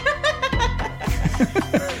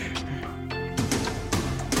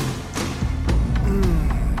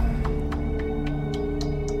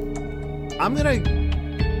 I'm gonna.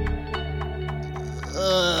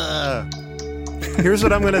 Here's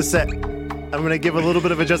what I'm gonna say. I'm gonna give a little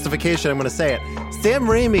bit of a justification. I'm gonna say it. Sam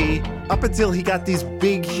Raimi, up until he got these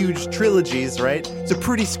big, huge trilogies, right? He's a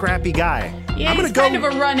pretty scrappy guy. Yeah, I'm gonna he's go. kind of a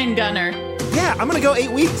run and gunner. Yeah, I'm gonna go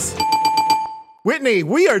 8 weeks. Whitney,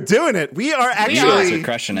 we are doing it. We are You actually. guys are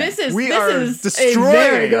crushing it. This is We are a destroying.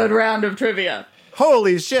 very good round of trivia.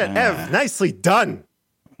 Holy shit, Ev, nicely done.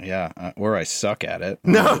 Yeah, or I suck at it.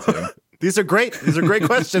 No, these are great. These are great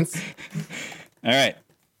questions. All right,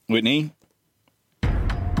 Whitney,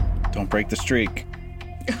 don't break the streak.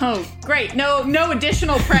 Oh, great. No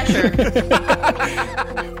additional pressure.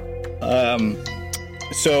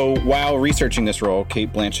 So while researching this role,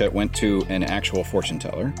 Cate Blanchett went to an actual fortune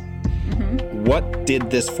teller. What did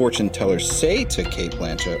this fortune teller say to Cate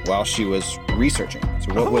Blanchett while she was researching?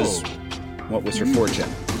 So what was her fortune?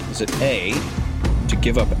 Was it A, to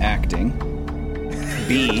give up acting,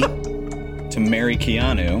 B, to marry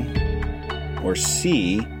Keanu, or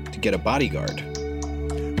C, to get a bodyguard?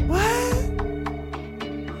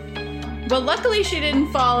 Well, luckily she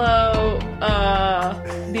didn't follow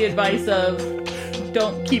the advice of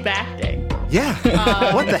don't keep acting. Yeah.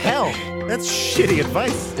 What the hell? That's shitty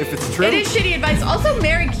advice if it's true. It is shitty advice. Also,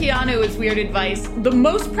 marry Keanu is weird advice. The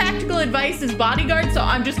most practical advice is bodyguard, so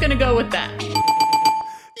I'm just going to go with that.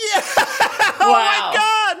 Yeah. Wow. Oh my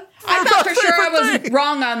god. I thought for sure I was Three.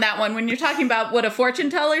 wrong on that one. When you're talking about what a fortune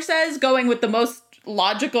teller says, going with the most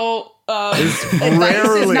logical advice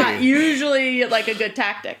rarely. is not usually like a good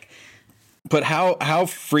tactic. But how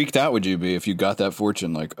freaked out would you be if you got that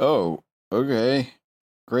fortune? Like, oh, okay,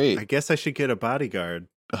 great. I guess I should get a bodyguard.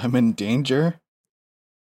 I'm in danger.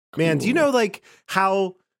 Man, do you know like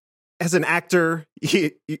how as an actor,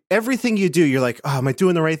 everything you do, you're like, oh, am I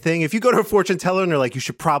doing the right thing? If you go to a fortune teller and they're like, you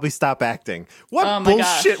should probably stop acting. What Oh my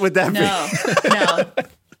bullshit gosh. would that No,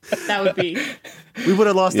 that would be. be? We would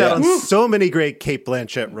have lost out on Yeah. so many great Cate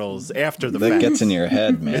Blanchett roles after the That fact. gets in your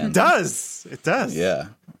head, man. It does. It does. Yeah.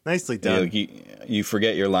 Nicely Yeah, done. like you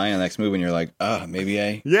forget your line in the next movie, and you're like, maybe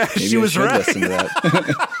Yeah, maybe she I was should right. listen to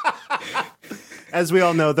that. As we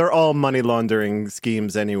all know, they're all money laundering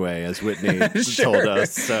schemes anyway, as Whitney told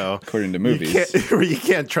us. So According to you movies. you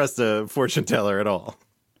can't trust a fortune teller at all.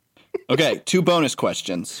 Okay, 2 bonus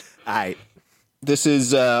questions. I This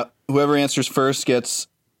is whoever answers first gets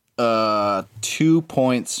 2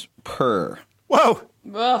 points per. whoa.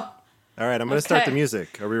 Well, All right, I'm going to start Okay. the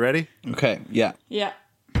music. Are we ready? Okay, yeah. yeah.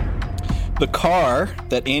 The car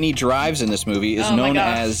that Annie drives in this movie is Oh my known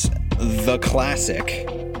gosh. as the Classic.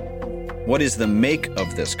 What is the make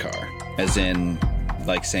of this car? As in,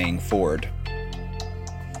 like saying Ford.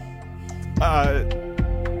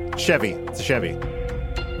 Chevy. It's a Chevy.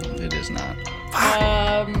 It is not.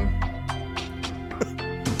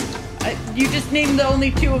 You just named the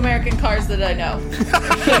only 2 American cars that I know.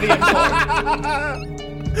 Chevy and Ford.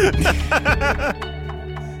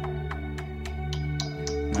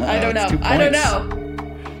 I don't know. I don't know.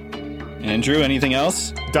 Andrew, anything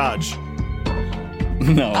else? Dodge.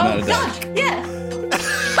 No, not a Dodge. Dodge. Yeah.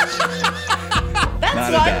 That's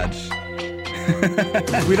Not fun. a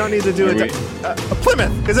Dodge. We don't need to do a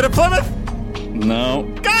Plymouth. Is it a Plymouth? No.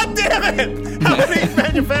 God damn it! How many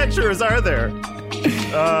manufacturers are there?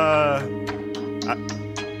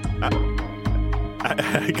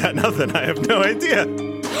 I got nothing. I have no idea.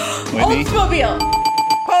 Whitney? Oldsmobile.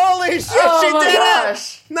 Holy shit, Oh she my did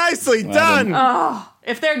gosh. it! Nicely done. Oh,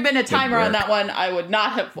 if there had been a timer on work. that one, I would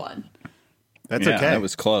not have won. That's Yeah, okay. that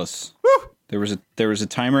was close. Woo. There was a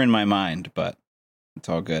timer in my mind, but it's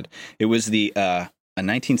all good. It was a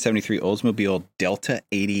 1973 Oldsmobile Delta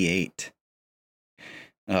 88.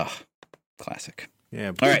 Ugh, classic.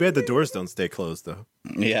 Yeah, All right. bad the doors don't stay closed though.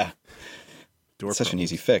 Yeah, Door such an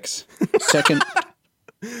problems. easy fix. Second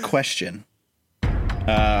question.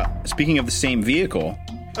 Speaking of the same vehicle,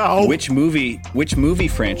 Oh, which movie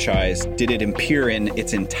franchise did it appear in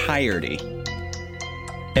its entirety?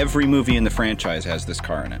 Every movie in the franchise has this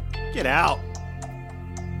car in it. get out.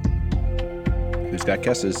 Who's got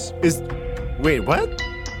guesses? Wait, what?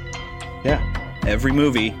 Yeah. Every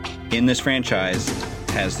movie in this franchise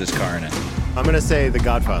has this car in it. I'm gonna say The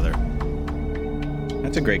Godfather.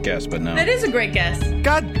 That's a great guess, but no. That is a great guess.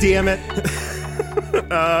 God damn it.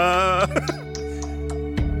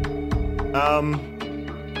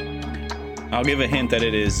 I'll give a hint that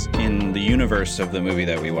it is in the universe of the movie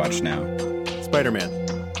that we watch now. Spider-Man.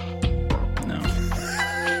 No.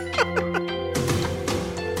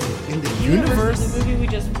 In the Universe of the movie we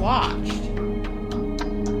just watched.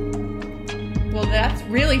 Well, that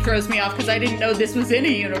really throws me off because I didn't know this was in a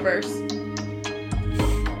universe.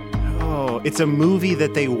 Oh, it's a movie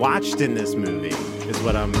that they watched in this movie, is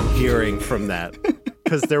what I'm hearing from that.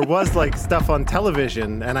 Because there was like stuff on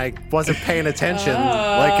television and I wasn't paying attention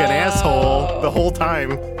like an asshole the whole time.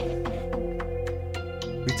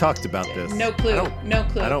 We talked about this. No clue. No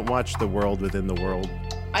clue. I don't watch The World Within the World.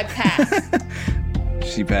 I pass.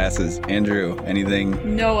 She passes. Andrew,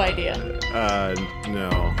 anything? No idea.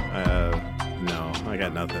 No, I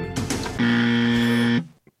got nothing.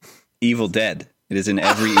 Evil Dead. It is in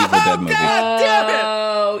every Evil Dead movie.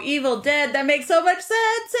 Oh, Evil Dead. That makes so much sense.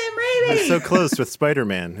 Sam I was Raimi. so close with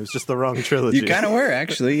Spider-Man. It was just the wrong trilogy. You kind of were,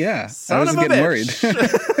 actually, yeah. Son I was of a getting bitch.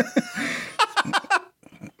 worried.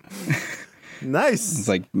 Nice. It's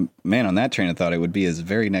like, man, on that train of thought, it would be his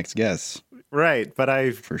very next guess. Right, but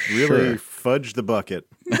I For really sure. fudged the bucket.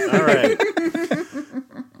 All right.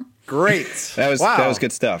 Great. That was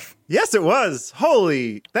good stuff. Yes, it was.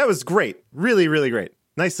 Holy, that was great. Really, really great.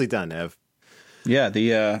 Nicely done, Ev. Yeah,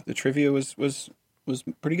 the trivia was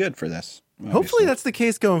pretty good for this. Hopefully obviously. that's the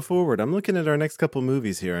case going forward. I'm looking at our next couple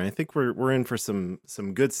movies here, and I think we're in for some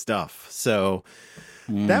good stuff. So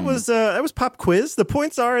that was Pop Quiz. The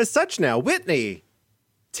points are as such now. Whitney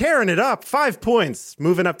tearing it up, 5 points,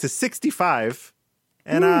 moving up to 65,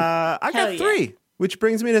 and I Hell got 3, which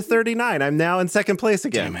brings me to 39. I'm now in second place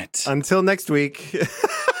again. Damn it. Until next week,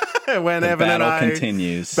 when The Evan and battle I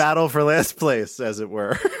continues. battle for last place, as it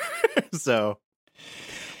were. So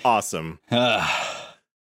awesome.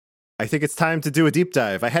 I think it's time to do a deep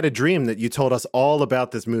dive. I had a dream that you told us all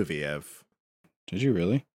about this movie, Ev. Did you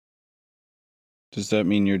really? Does that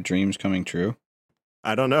mean your dream's coming true?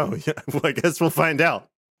 I don't know. Well, I guess we'll find out.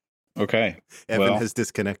 Okay. Evan Well. has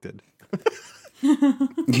disconnected.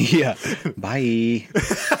 Yeah. Bye.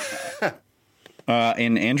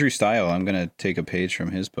 In Andrew style, I'm going to take a page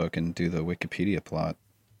from his book and do the Wikipedia plot.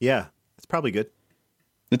 Yeah, it's probably good.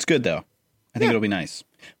 It's good, though. I think it'll be nice.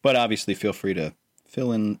 But obviously, feel free to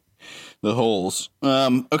fill in the holes.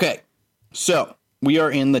 Okay. So, we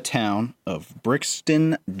are in the town of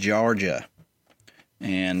Brixton, Georgia.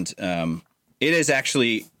 And it is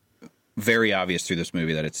actually very obvious through this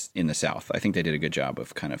movie that it's in the South. I think they did a good job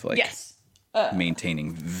of kind of like Yes.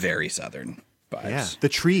 maintaining very Southern vibes. Yeah, the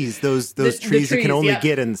trees, those The trees you can trees, only yeah.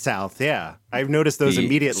 get in the South. Yeah, I've noticed those The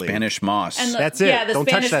immediately. Spanish moss. And the, That's it. Yeah, the Don't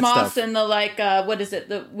touch Spanish that moss stuff. and the what is it?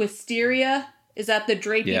 The wisteria? Is that the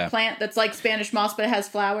drapey Yeah. plant that's like Spanish moss but it has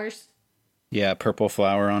flowers? Yeah, purple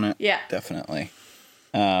flower on it. Yeah. Definitely.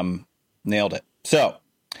 Nailed it. So,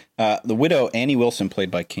 the widow, Annie Wilson,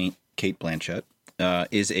 played by Kate Blanchett,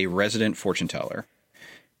 is a resident fortune teller.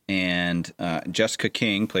 And Jessica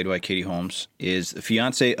King, played by Katie Holmes, is the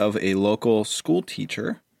fiance of a local school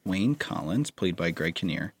teacher, Wayne Collins, played by Greg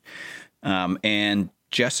Kinnear. And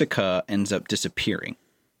Jessica ends up disappearing.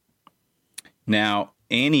 Now,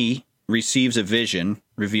 Annie receives a vision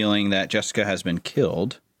revealing that Jessica has been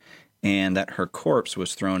killed, and that her corpse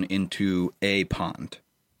was thrown into a pond.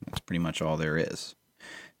 That's pretty much all there is.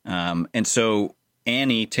 And so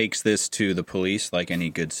Annie takes this to the police like any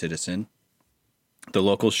good citizen. The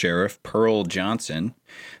local sheriff, Pearl Johnson,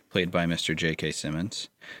 played by Mr. J.K. Simmons.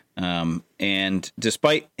 And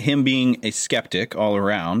despite him being a skeptic all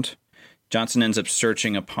around, Johnson ends up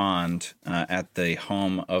searching a pond at the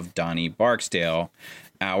home of Donnie Barksdale,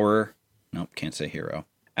 our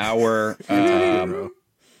favorite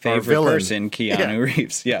person, Keanu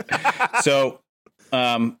Reeves. Yeah. So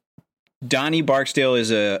Donnie Barksdale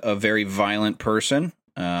is a very violent person.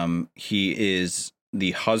 He is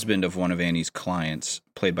the husband of one of Annie's clients,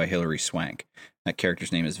 played by Hilary Swank. That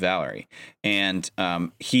character's name is Valerie. And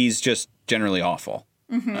he's just generally awful.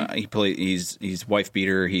 He's wife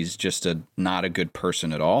beater. He's just not a good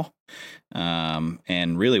person at all.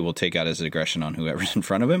 And really will take out his aggression on whoever's in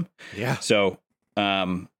front of him. Yeah. So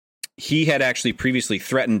he had actually previously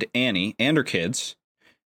threatened Annie and her kids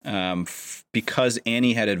because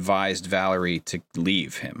Annie had advised Valerie to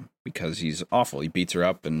leave him because he's awful. He beats her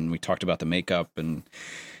up, and we talked about the makeup, and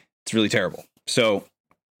it's really terrible. So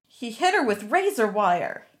he hit her with razor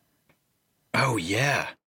wire. Oh, yeah.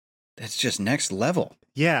 That's just next level.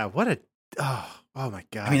 Yeah, what a... Oh my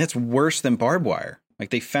God. I mean, that's worse than barbed wire.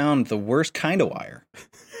 Like, they found the worst kind of wire.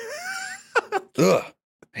 Ugh.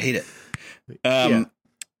 Hate it.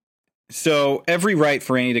 So, every right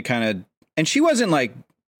for Annie to kind of... And she wasn't like,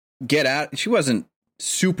 get out... She wasn't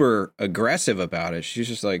super aggressive about it. She's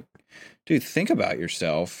just like, dude, think about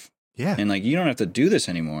yourself. Yeah. And, like, you don't have to do this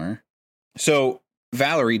anymore. So,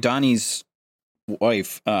 Valerie, Donnie's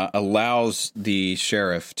wife, allows the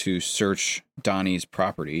sheriff to search Donnie's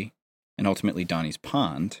property and ultimately Donnie's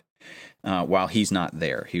pond while he's not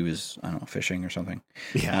there. He was, I don't know, fishing or something.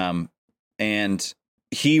 Yeah. And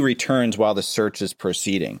he returns while the search is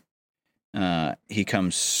proceeding. He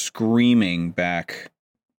comes screaming back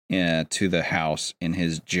to the house in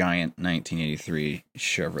his giant 1983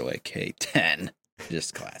 Chevrolet K10.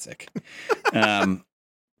 Just classic.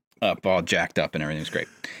 Up all jacked up and everything's great.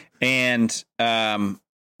 And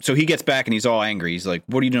so he gets back and he's all angry. He's like,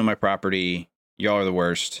 what are you doing on my property? Y'all are the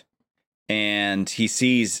worst. And he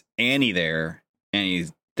sees Annie there.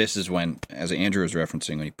 And this is when, as Andrew was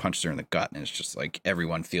referencing, when he punched her in the gut. And it's just like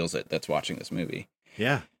everyone feels it that's watching this movie.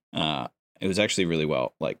 Yeah. It was actually really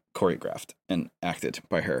well, like, choreographed and acted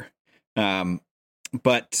by her.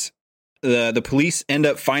 But the police end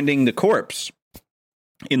up finding the corpse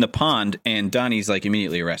in the pond, and Donnie's like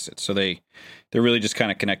immediately arrested. So they're really just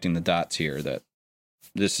kind of connecting the dots here that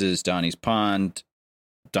this is Donnie's pond.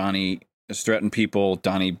 Donnie has threatened people.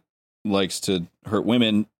 Donnie likes to hurt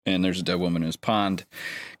women, and there's a dead woman in his pond.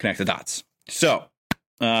 Connect the dots. So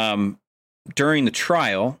during the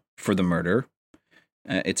trial for the murder,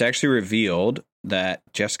 it's actually revealed that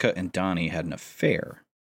Jessica and Donnie had an affair.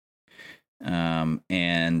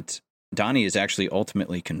 And Donnie is actually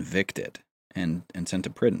ultimately convicted and sent to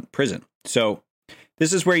prison. So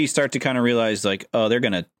this is where you start to kind of realize, like, oh, they're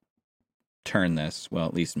going to turn this. Well,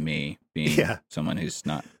 at least me, being someone who's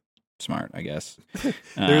not smart, I guess.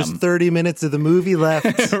 There's 30 minutes of the movie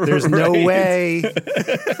left. There's no way.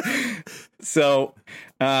 So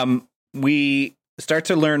we start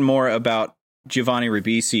to learn more about Giovanni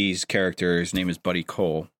Ribisi's character. His name is Buddy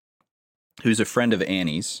Cole, who's a friend of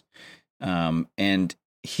Annie's. And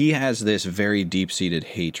he has this very deep-seated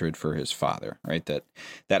hatred for his father, right?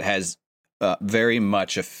 That has very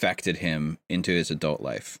much affected him into his adult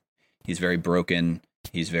life. He's very broken.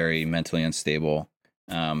 He's very mentally unstable.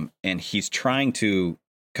 And he's trying to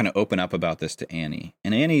kind of open up about this to Annie.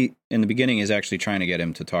 And Annie, in the beginning, is actually trying to get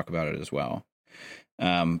him to talk about it as well.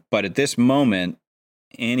 But at this moment,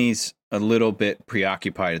 Annie's a little bit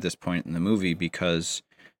preoccupied at this point in the movie because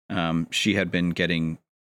she had been getting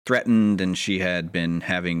threatened, and she had been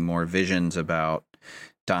having more visions about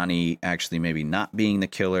Donnie actually maybe not being the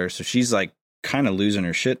killer. So she's like kind of losing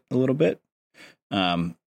her shit a little bit.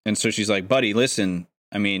 And so she's like, buddy, listen,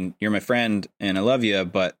 I mean, you're my friend and I love you,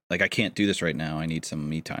 but like, I can't do this right now. I need some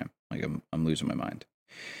me time. Like I'm losing my mind.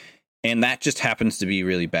 And that just happens to be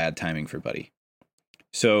really bad timing for Buddy.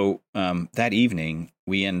 So that evening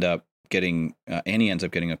we end up getting, Annie ends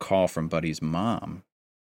up getting a call from Buddy's mom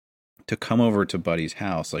to come over to Buddy's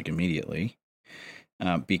house like immediately,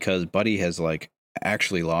 because Buddy has like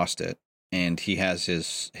actually lost it, and he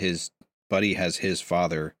has Buddy has his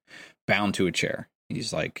father bound to a chair.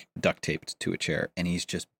 He's like duct taped to a chair, and he's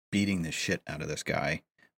just beating the shit out of this guy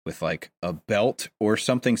with like a belt or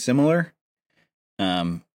something similar.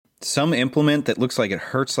 Some implement that looks like it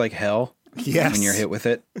hurts like hell. Yes. When you're hit with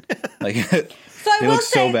it. Like so I it will looks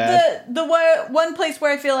say so bad. the one place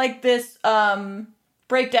where I feel like this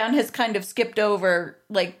breakdown has kind of skipped over,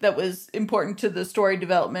 like, that was important to the story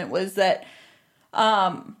development, was that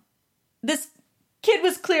this kid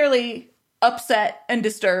was clearly upset and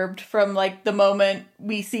disturbed from, like, the moment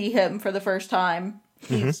we see him for the first time.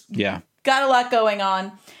 He's got a lot going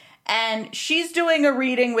on. And she's doing a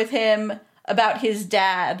reading with him about his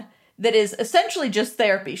dad that is essentially just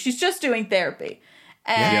therapy. She's just doing therapy.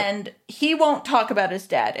 And he won't talk about his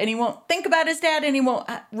dad, and he won't think about his dad, and he won't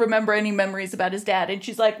remember any memories about his dad. And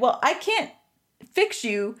she's like, well, I can't fix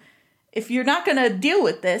you if you're not going to deal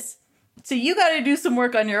with this. So you got to do some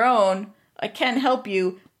work on your own. I can help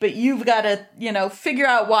you, but you've got to, you know, figure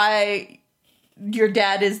out why your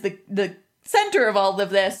dad is the center of all of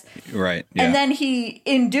this. Right. Yeah. And then he,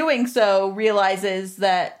 in doing so, realizes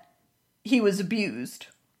that he was abused.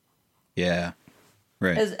 Yeah.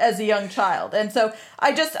 Right. As a young child. And so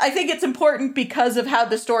I think it's important because of how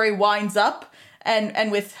the story winds up,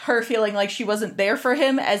 and with her feeling like she wasn't there for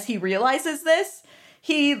him as he realizes this.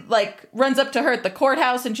 He, like, runs up to her at the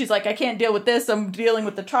courthouse, and she's like, I can't deal with this, I'm dealing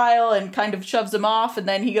with the trial, and kind of shoves him off, and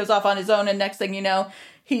then he goes off on his own, and next thing you know,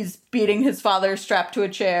 he's beating his father strapped to a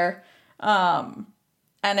chair. And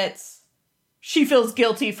she feels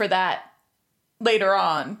guilty for that later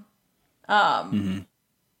on.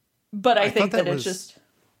 But I think that it's just...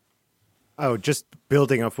 Oh, just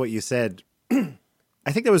building off what you said,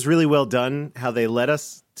 I think that was really well done, how they led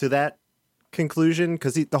us to that conclusion,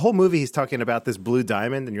 because the whole movie he's talking about this blue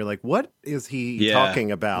diamond, and you're like, what is he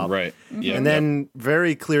talking about? Right. Yeah. And then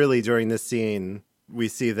very clearly during this scene, we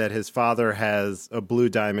see that his father has a blue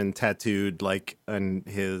diamond tattooed, like, on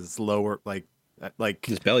his lower, like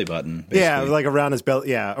his belly button. Basically. Yeah, like around his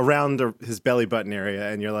belly. Yeah, around his belly button area,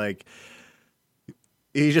 and you're like,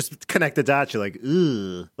 you just connect the dots. You're like,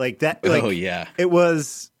 ooh, like that. Like, oh yeah, it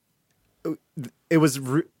was.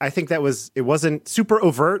 I think that was. It wasn't super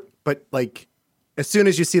overt, but like, as soon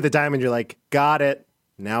as you see the diamond, you're like, got it.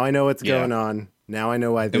 Now I know what's going on. Now I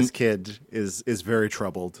know why this kid is very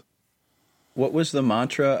troubled. What was the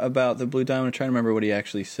mantra about the blue diamond? I'm trying to remember what he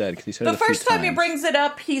actually said, because he said the first time he brings it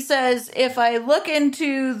up, he says, "If I look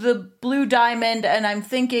into the blue diamond and I'm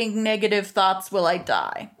thinking negative thoughts, will I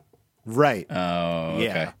die?" Right. Oh, okay.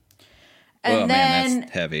 Yeah. And then, man,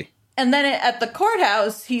 that's heavy. And then at the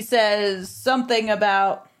courthouse, he says something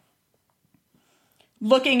about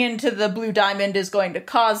looking into the blue diamond is going to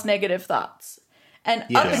cause negative thoughts. And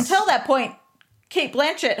up until that point, Cate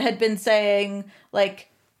Blanchett had been saying, like,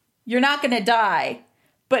 you're not going to die.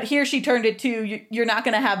 But here she turned it to, you're not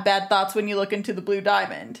going to have bad thoughts when you look into the blue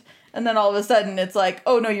diamond. And then all of a sudden it's like,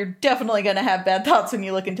 oh no, you're definitely going to have bad thoughts when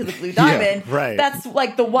you look into the blue diamond. Yeah, right. That's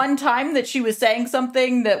like the one time that she was saying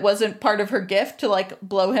something that wasn't part of her gift to, like,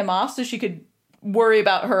 blow him off so she could worry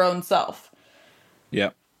about her own self.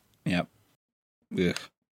 Yep. Ugh.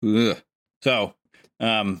 Ugh. So,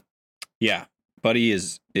 Buddy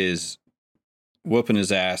is whooping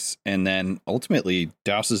his ass, and then ultimately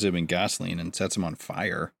douses him in gasoline and sets him on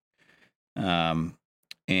fire. And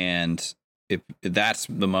that's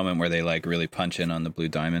the moment where they, like, really punch in on the blue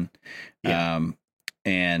diamond.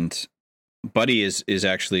 And Buddy is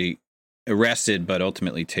actually arrested, but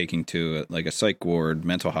ultimately taken to a psych ward,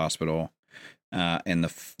 mental hospital. And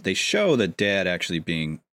they show the dad actually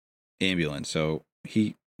being ambulance, so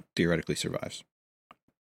he theoretically survives.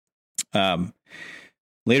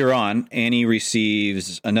 Later on, Annie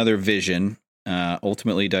receives another vision,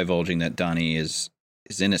 ultimately divulging that Donnie is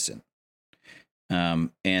innocent.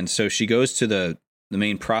 And so she goes to the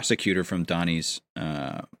main prosecutor from Donnie's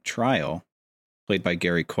trial, played by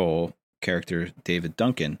Gary Cole, character David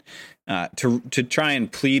Duncan, to try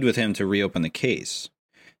and plead with him to reopen the case.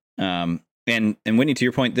 And Whitney, to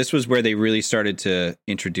your point, this was where they really started to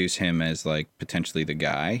introduce him as, like, potentially the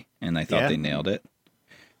guy, and I thought they nailed it.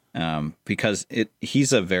 Because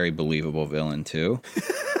he's a very believable villain too.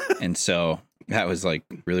 And so that was, like,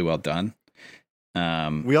 really well done.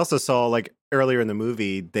 We also saw, like, earlier in the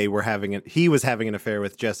movie, he was having an affair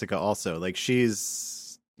with Jessica also. Like,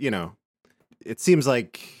 she's, it seems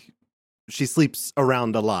like she sleeps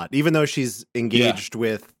around a lot, even though she's engaged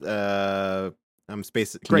with,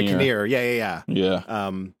 Greg Kinnear. Yeah.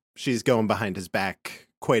 She's going behind his back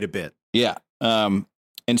quite a bit. Yeah.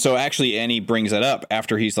 And so actually Annie brings that up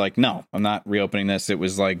after he's like, no, I'm not reopening this. It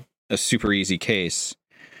was, like, a super easy case.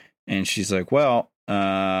 And she's like, well,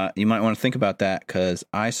 you might want to think about that, because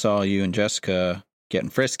I saw you and Jessica getting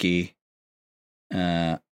frisky,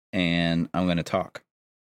 and I'm going to talk.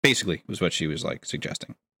 Basically, was what she was, like,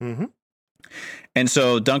 suggesting. Mm-hmm. And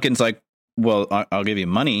so Duncan's like, well, I'll give you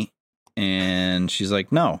money. And she's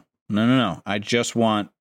like, no. I just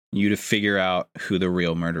want you to figure out who the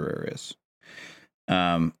real murderer is.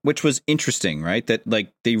 which was interesting, right? That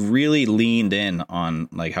like they really leaned in on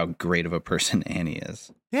like how great of a person Annie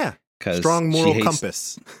is. Yeah. 'Cause strong moral she hates-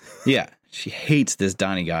 compass. Yeah, she hates this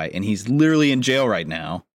Donnie guy, and he's literally in jail right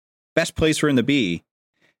now. Best place for him to be,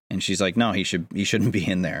 and she's like, no, he shouldn't be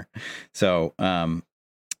in there. So,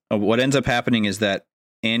 what ends up happening is that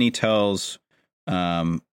Annie tells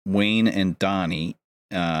Wayne and Donnie,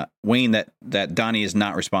 Wayne that Donnie is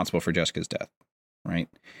not responsible for Jessica's death, right?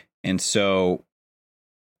 And so,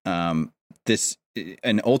 and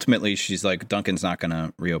ultimately, she's like, Duncan's not going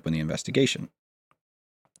to reopen the investigation.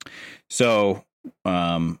 So,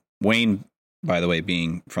 Wayne, by the way,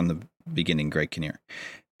 being from the beginning, Greg Kinnear,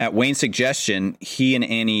 at Wayne's suggestion, he and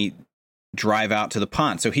Annie drive out to the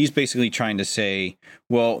pond. So he's basically trying to say,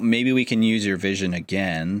 well, maybe we can use your vision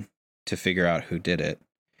again to figure out who did it.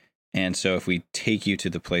 And so if we take you to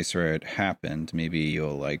the place where it happened, maybe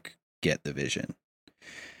you'll like get the vision.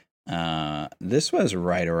 This was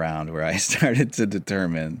right around where I started to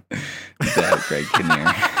determine that Greg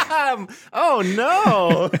Kinnear. Oh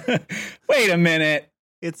no! Wait a minute.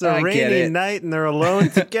 It's a I get rainy it. night and they're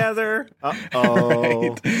alone together.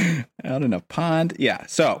 Uh-oh. Right. Out in a pond. Yeah.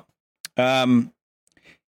 So,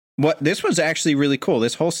 what this was actually really cool.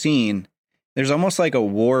 This whole scene, there's almost like a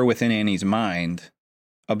war within Annie's mind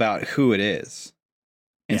about who it is.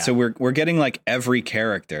 And Yeah. so we're getting like every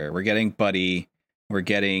character. We're getting Buddy, we're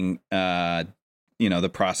getting the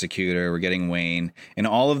prosecutor, we're getting Wayne, and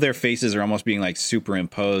all of their faces are almost being like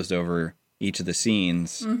superimposed over each of the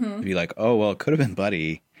scenes to be like, oh, well, it could have been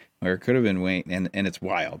Buddy or it could have been Wayne. And it's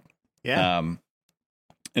wild. Yeah.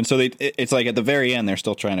 And so it's like at the very end, they're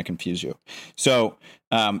still trying to confuse you. So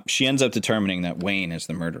she ends up determining that Wayne is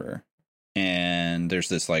the murderer. And there's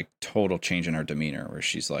this like total change in her demeanor where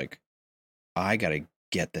she's like, I got to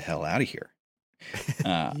get the hell out of here.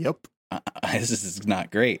 Yep. This is not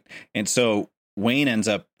great. And so Wayne ends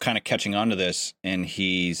up kind of catching on to this, and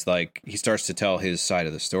he starts to tell his side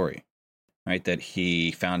of the story, right? That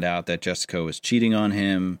he found out that Jessica was cheating on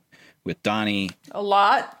him with Donnie A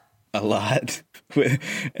lot. all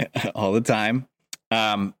the time.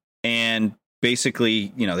 And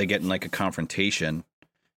basically, they get in like a confrontation,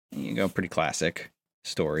 pretty classic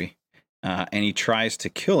story. And he tries to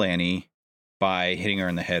kill Annie by hitting her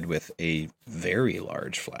in the head with a very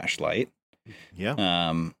large flashlight.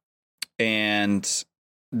 Yeah. And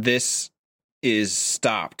this is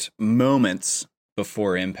stopped moments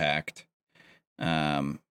before impact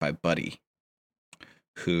by Buddy,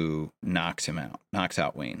 who knocks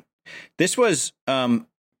out Wayne. This was, I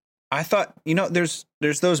thought, there's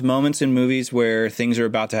those moments in movies where things are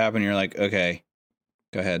about to happen. And you're like, okay,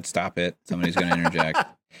 go ahead, stop it. Somebody's going to interject.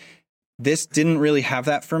 This didn't really have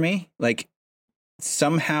that for me. Like,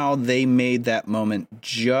 somehow they made that moment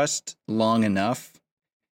just long enough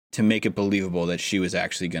to make it believable that she was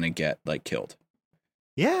actually going to get like killed.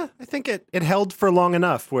 Yeah, I think it held for long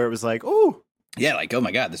enough where it was like, oh. Yeah, like, oh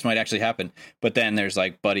my God, this might actually happen. But then there's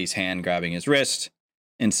like Buddy's hand grabbing his wrist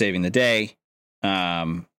and saving the day.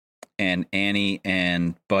 And Annie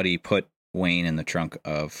and Buddy put Wayne in the trunk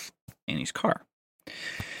of Annie's car.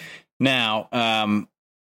 Now,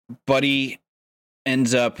 Buddy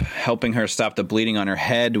ends up helping her stop the bleeding on her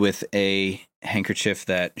head with a handkerchief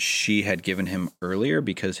that she had given him earlier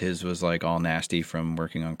because his was like all nasty from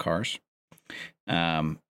working on cars,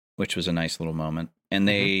 which was a nice little moment. And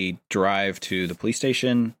they drive to the police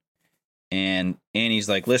station, and Annie's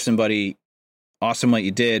like, listen, Buddy, awesome what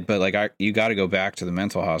you did, but like, you got to go back to the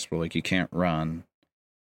mental hospital. Like, you can't run.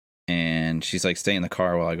 And she's like, stay in the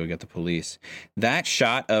car while I go get the police. That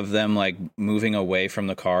shot of them like moving away from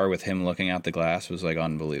the car with him looking out the glass was like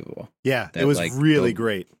unbelievable. Yeah, That, it was like, really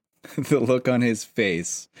great. The look on his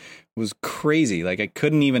face was crazy. Like, I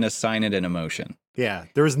couldn't even assign it an emotion. Yeah,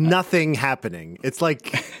 there was nothing happening. It's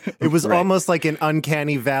like, it was Right. almost like an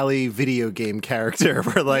Uncanny Valley video game character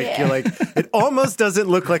where like, you're like, it almost doesn't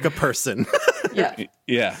look like a person. Yeah.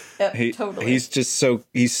 Yeah. Yep, totally.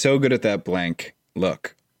 He's so good at that blank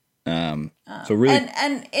look. So really,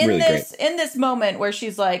 and in really this moment where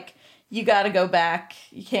she's like, you got to go back,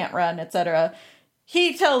 you can't run, etc.,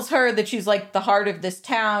 he tells her that she's like the heart of this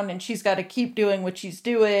town and she's got to keep doing what she's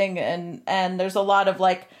doing, and there's a lot of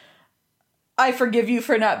like, I forgive you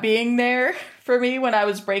for not being there for me when I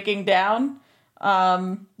was breaking down.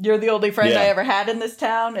 You're the only friend I ever had in this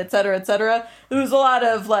town, etc., etc. There was a lot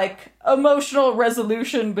of like emotional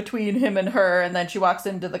resolution between him and her, and then she walks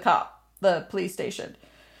into the police station.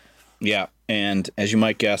 Yeah, and as you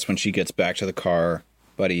might guess, when she gets back to the car,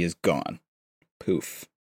 Buddy is gone. Poof.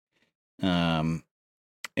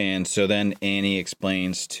 And so then Annie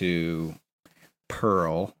explains to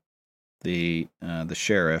Pearl, the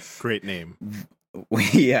sheriff. Great name.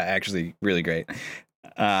 yeah, actually, really great.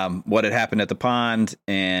 What had happened at the pond,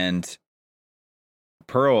 and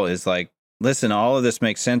Pearl is like, listen, all of this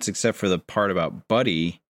makes sense except for the part about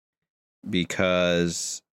Buddy,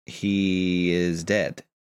 because he is dead,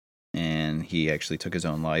 and he actually took his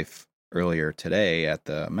own life earlier today at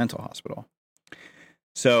the mental hospital.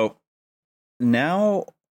 So now,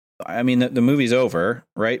 I mean, the movie's over,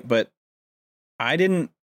 right? But I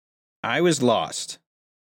was lost.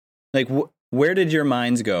 Like, where did your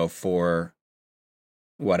minds go for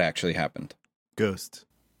what actually happened? Ghost.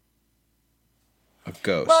 A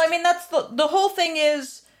ghost. Well, I mean, that's the whole thing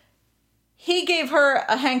is he gave her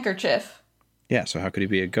a handkerchief. Yeah, so how could he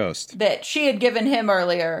be a ghost? That she had given him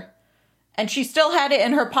earlier. And she still had it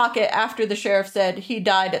in her pocket after the sheriff said he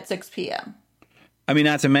died at 6 p.m. I mean,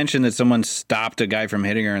 not to mention that someone stopped a guy from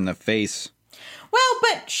hitting her in the face. Well,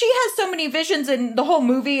 but she has so many visions in the whole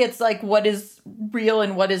movie. It's like, what is real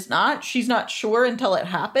and what is not? She's not sure until it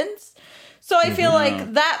happens. So I feel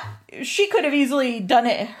like that she could have easily done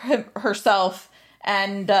it herself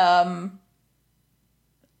and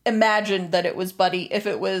imagined that it was Buddy if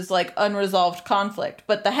it was like unresolved conflict.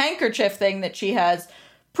 But the handkerchief thing that she has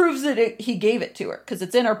proves that he gave it to her because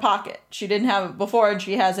it's in her pocket. She didn't have it before and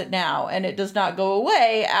she has it now, and it does not go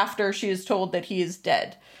away after she is told that he is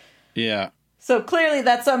dead. Yeah. So clearly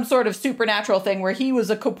that's some sort of supernatural thing where he was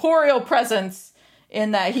a corporeal presence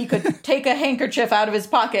in that he could take a handkerchief out of his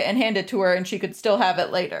pocket and hand it to her and she could still have it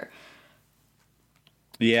later.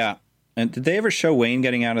 Yeah. And did they ever show Wayne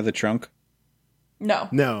getting out of the trunk?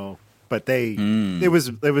 No, but it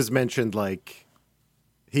was mentioned like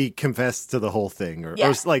he confessed to the whole thing, or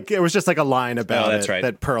it was just like a line about that's it right.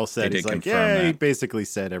 that Pearl said. He's like, yeah, he basically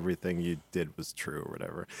said everything you did was true or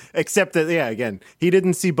whatever. Except that, yeah, again, he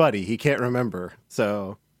didn't see Buddy. He can't remember.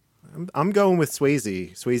 So I'm going with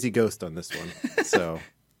Swayze Ghost on this one. So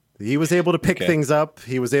he was able to pick things up.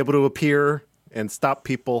 He was able to appear and stop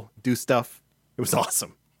people, do stuff. It was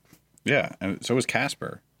awesome. Yeah, and so was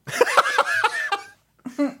Casper.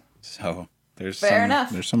 So there's Fair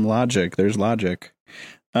enough. There's some logic. There's logic.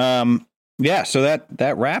 Yeah, so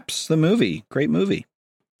that wraps the movie. Great movie.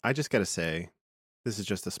 I just got to say, this is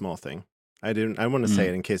just a small thing. I want to say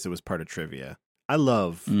it in case it was part of trivia. I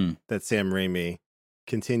love that Sam Raimi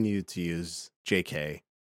continued to use JK,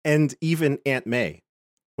 and even Aunt May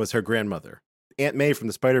was her grandmother. Aunt May from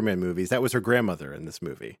the Spider-Man movies, that was her grandmother in this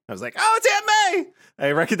movie. I was like, oh, it's Aunt May!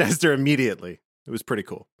 I recognized her immediately. It was pretty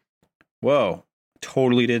cool. Whoa.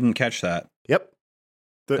 Totally didn't catch that. Yep.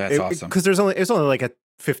 That's awesome. Because it's only like a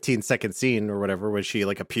 15-second scene or whatever where she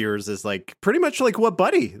like appears as like pretty much like what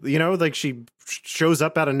Buddy, you know, like she shows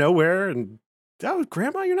up out of nowhere and, oh,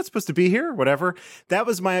 Grandma, you're not supposed to be here, whatever.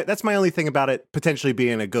 That's my only thing about it potentially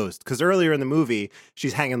being a ghost. Because earlier in the movie,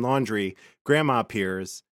 she's hanging laundry. Grandma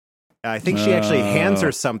appears. I think she actually hands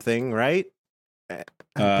her something, right? But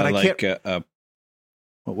I can't.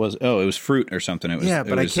 What was? Oh, it was fruit or something. It was. Yeah,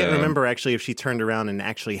 but I can't remember actually if she turned around and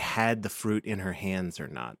actually had the fruit in her hands or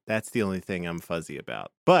not. That's the only thing I'm fuzzy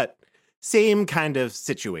about. But same kind of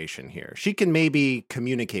situation here. She can maybe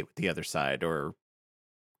communicate with the other side or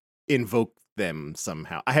invoke them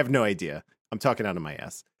somehow. I have no idea. I'm talking out of my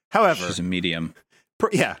ass. However, she's a medium.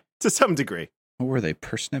 Yeah, to some degree. What were they?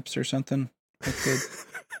 Parsnips or something? That's good.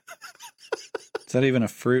 Is that even a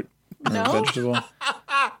fruit or a vegetable?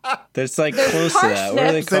 There's like close to that. What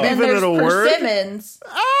are they called? Is that even in a word? Persimmons.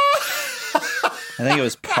 I think it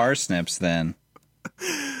was parsnips then.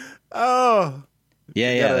 Oh.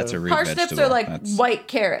 Yeah, that's a root Parsnips vegetable. are like white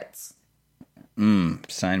carrots.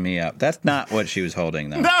 Sign me up. That's not what she was holding,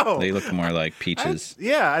 though. No. They look more like peaches.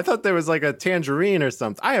 I thought there was like a tangerine or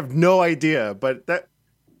something. I have no idea, but that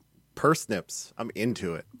parsnips, I'm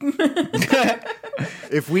into it.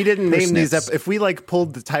 If we didn't name these, if we like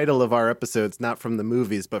pulled the title of our episodes not from the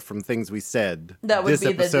movies but from things we said, that would this be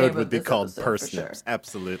episode the would be called episode, Parsnips. for sure.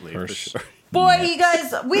 Absolutely, for sure. Boy, you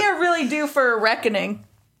guys, we are really due for a reckoning.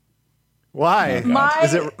 Why? My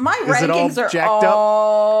rankings are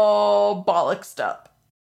all bollocksed up.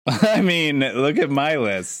 I mean, look at my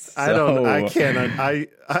list. I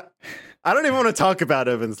don't even want to talk about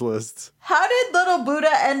Evan's list. How did Little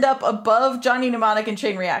Buddha end up above Johnny Mnemonic and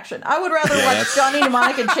Chain Reaction? I would rather watch Johnny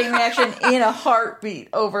Mnemonic and Chain Reaction in a heartbeat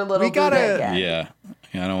over Little Buddha again. Yeah,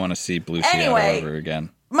 I don't want to see Blue Seattle over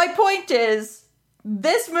again. My point is,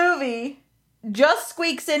 this movie just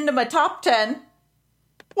squeaks into my top 10.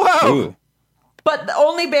 Whoa! Ooh. But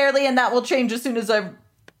only barely, and that will change as soon as I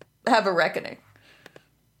have a reckoning.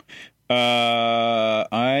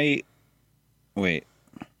 Wait.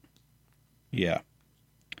 Yeah.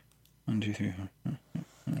 1, 2, 3, 4.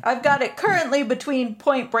 I've got it currently between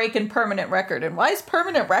Point Break and Permanent Record. And why is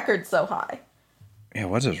Permanent Record so high? Yeah,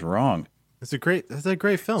 what is wrong? It's a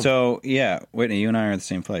great film. So, yeah, Whitney, you and I are in the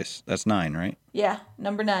same place. That's 9, right? Yeah,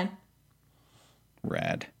 number 9.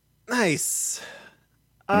 Rad. Nice.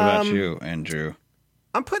 What about you, Andrew?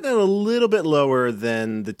 I'm putting it a little bit lower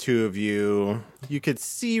than the two of you. You could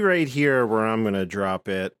see right here where I'm going to drop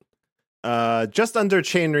it. Just under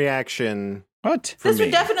Chain Reaction. What? This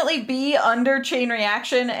would definitely be under Chain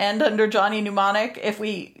Reaction and under Johnny Mnemonic if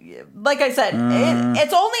we, like I said,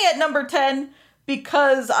 it's only at number 10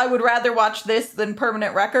 because I would rather watch this than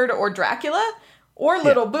Permanent Record or Dracula or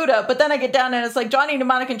Little Buddha. But then I get down and it's like Johnny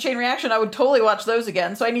Mnemonic and Chain Reaction, I would totally watch those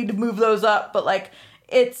again. So I need to move those up. But like,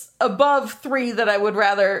 it's above 3 that I would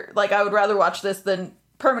rather watch this than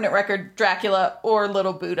Permanent Record, Dracula, or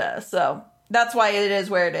Little Buddha. So that's why it is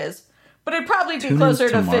where it is. But it'd probably be closer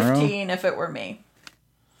to 15 if it were me.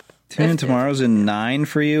 Tune In Tomorrow's in 9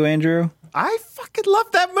 for you, Andrew? I fucking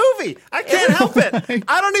love that movie. I can't help it.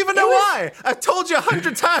 I don't even know why. I've told you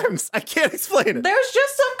 100 times. I can't explain it. There's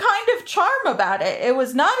just some kind of charm about it. It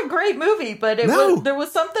was not a great movie, but there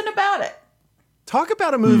was something about it. Talk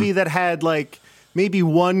about a movie that had like maybe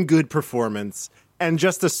one good performance and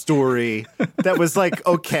just a story that was like,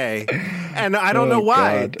 okay. And I don't know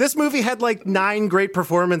why. God. This movie had like 9 great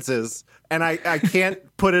performances, and I can't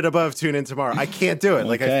put it above Tune In Tomorrow. I can't do it.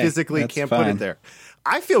 Like, I physically can't put it there.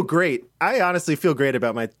 I feel great. I honestly feel great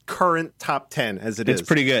about my current top 10 as it is. It's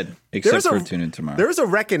pretty good, except for Tune In Tomorrow. There's a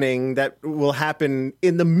reckoning that will happen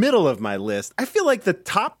in the middle of my list. I feel like the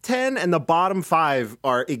top 10 and the bottom 5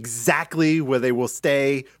 are exactly where they will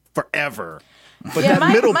stay forever. But yeah,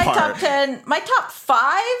 that middle my part, top 10, my top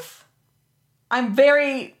 5, I'm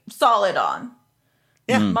very solid on.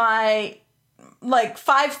 Yeah. My,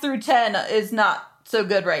 5 through 10 is not so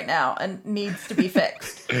good right now and needs to be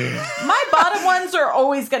fixed. My bottom ones are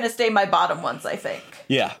always going to stay my bottom ones, I think.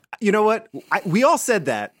 Yeah. you know what? We all said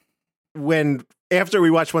that after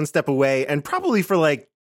we watched One Step Away, and probably for like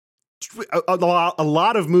a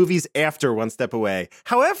lot of movies after One Step Away.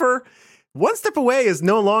 However, One Step Away is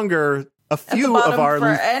no longer a few of our for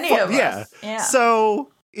any of us. Yeah.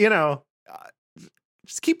 So,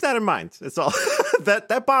 just keep that in mind. It's all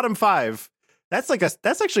that bottom 5. That's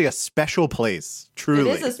actually a special place.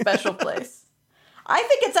 Truly, it is a special place. I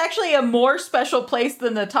think it's actually a more special place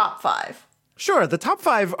than the top 5. Sure, the top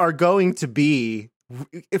 5 are going to be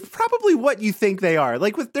probably what you think they are.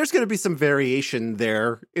 There's going to be some variation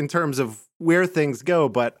there in terms of where things go,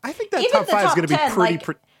 but I think that Even top 5 is going to be 10,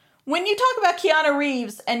 pretty. When you talk about Keanu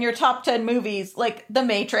Reeves and your top 10 movies, like The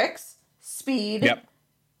Matrix, Speed,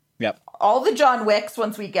 Yep. all the John Wicks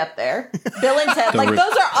once we get there, Bill and Ted, those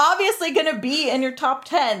are obviously going to be in your top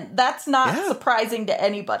 10. That's not surprising to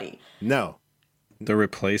anybody. No. The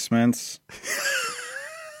Replacements,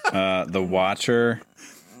 The Watcher.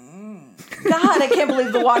 God, I can't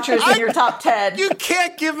believe The Watcher is in your top 10. You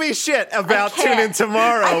can't give me shit about Tune In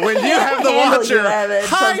Tomorrow when you have The Watcher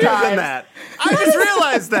higher than that. I just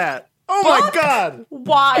realized that. Oh my God.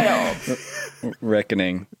 Wild.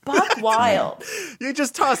 Reckoning. Buck Wild. You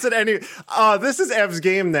just toss it any. Oh, this is Ev's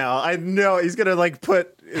game now. I know he's going to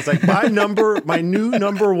put, it's like my new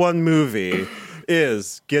number 1 movie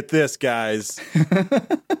is, get this, guys,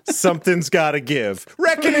 Something's Gotta Give.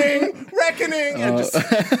 Reckoning, and just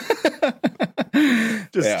I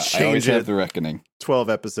always change have it. The Reckoning. 12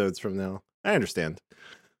 episodes from now. I understand.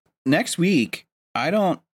 Next week,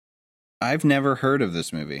 I've never heard of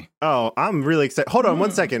this movie. Oh, I'm really excited. Hold on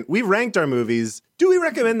 1 second. We ranked our movies. Do we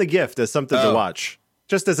recommend The Gift as something to watch?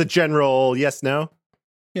 Just as a general yes, no?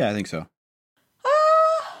 Yeah, I think so.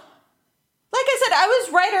 Like I said, I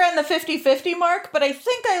was right around the 50-50 mark, but I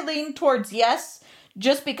think I lean towards yes,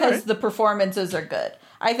 just because the performances are good.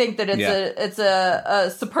 I think that it's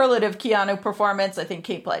a superlative Keanu performance. I think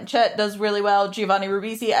Cate Blanchett does really well. Giovanni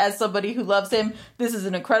Ribisi, as somebody who loves him, this is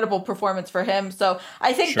an incredible performance for him. So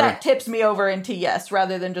I think that tips me over into yes,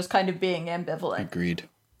 rather than just kind of being ambivalent. Agreed.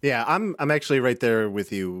 Yeah, I'm actually right there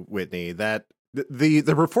with you, Whitney, that the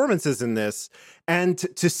performances in this, and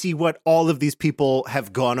to see what all of these people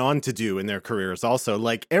have gone on to do in their careers also.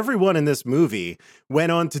 Like, everyone in this movie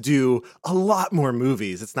went on to do a lot more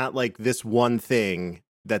movies. It's not like this one thing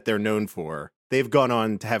that they're known for. They've gone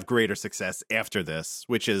on to have greater success after this,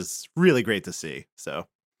 which is really great to see. So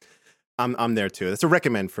I'm there too. That's a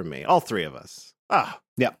recommend from me. All 3 of us.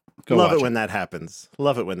 Yeah. Love it when that happens.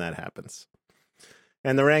 Love it when that happens.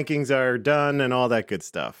 And the rankings are done and all that good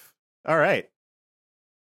stuff. All right.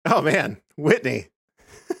 Oh man, Whitney.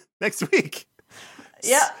 Next week.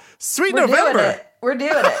 Yeah. Sweet November. We're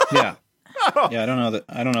doing it. Yeah. Yeah,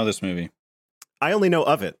 I don't know this movie. I only know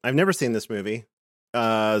of it. I've never seen this movie.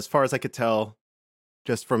 As far as I could tell,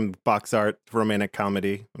 just from box art, romantic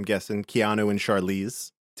comedy. I'm guessing Keanu and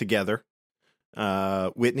Charlize together.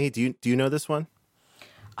 Whitney, do you know this one?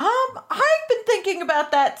 I've been thinking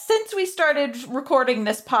about that since we started recording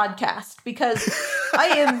this podcast because I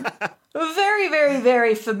am very, very,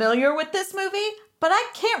 very familiar with this movie, but I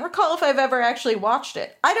can't recall if I've ever actually watched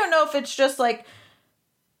it. I don't know if it's just like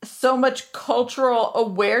so much cultural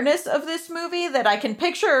awareness of this movie that I can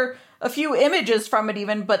picture a few images from it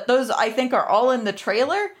even, but those I think are all in the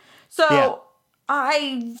trailer. So yeah.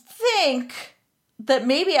 I think that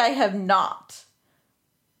maybe I have not.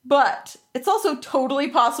 But it's also totally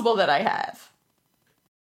possible that I have.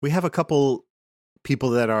 We have a couple people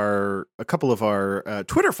that are, a couple of our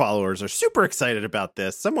Twitter followers are super excited about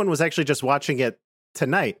this. Someone was actually just watching it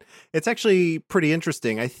tonight. It's actually pretty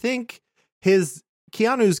interesting. I think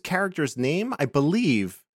Keanu's character's name, I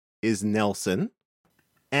believe, is Nelson.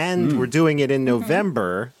 And we're doing it in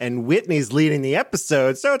November, and Whitney's leading the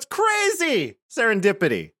episode, so it's crazy!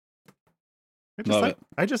 Serendipity.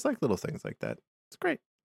 I just like little things like that. It's great.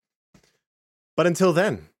 But until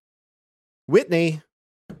then, Whitney,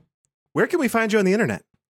 where can we find you on the internet?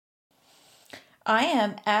 I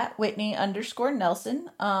am at Whitney_Nelson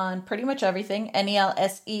on pretty much everything.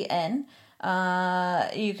 NELSEN.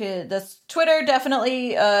 That's Twitter,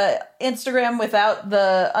 definitely. Instagram without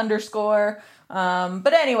the underscore.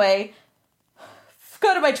 But anyway,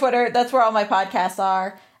 go to my Twitter. That's where all my podcasts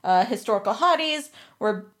are. Historical Hotties.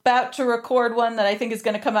 We're about to record one that I think is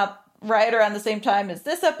going to come out right around the same time as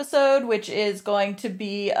this episode, which is going to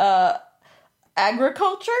be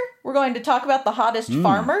agriculture. We're going to talk about the hottest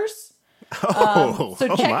farmers. So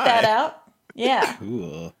check that out. Yeah.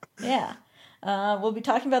 Cool. Yeah. We'll be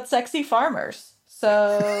talking about sexy farmers.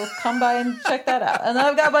 So come by and check that out. And then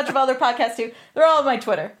I've got a bunch of other podcasts too. They're all on my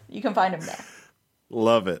Twitter. You can find them there.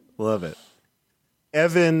 Love it. Love it.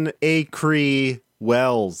 Evan Acree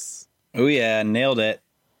Wells. Oh yeah, nailed it.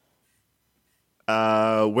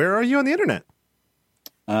 Where are you on the internet?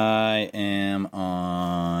 I am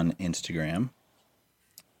on Instagram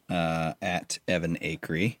at Evan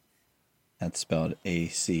Acree. That's spelled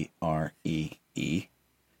Acree.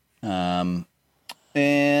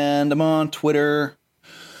 And I'm on Twitter,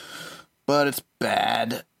 but it's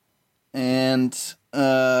bad. And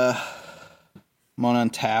I'm on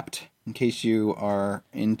Untappd, in case you are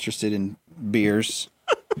interested in beers.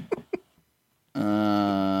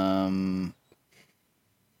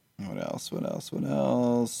 What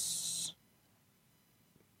else?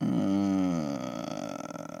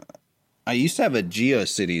 I used to have a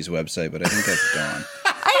GeoCities website, but I think that's gone.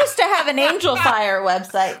 I used to have an Angel Fire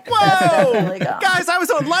website. Whoa! Guys, I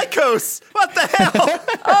was on Lycos! What the hell?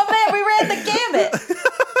 Oh man, we ran the gamut.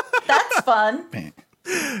 That's fun.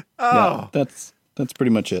 Oh. Yeah, that's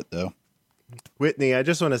pretty much it, though. Whitney, I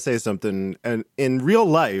just want to say something. And in real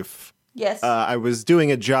life, yes, I was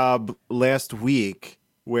doing a job last week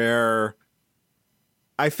where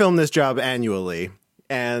I filmed this job annually,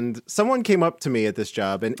 and someone came up to me at this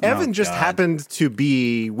job, and Evan just happened to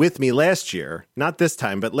be with me last year. Not this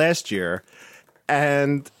time, but last year.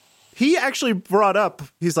 And he actually brought up,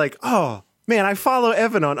 he's like, oh, man, I follow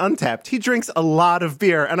Evan on Untappd. He drinks a lot of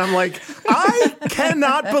beer. And I'm like, I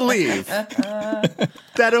cannot believe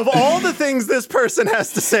that of all the things this person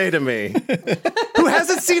has to say to me, who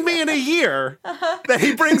hasn't seen me in a year, that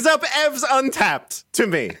he brings up Ev's Untappd to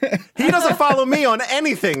me. He doesn't follow me on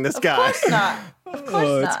anything, this guy. Of course not. Of course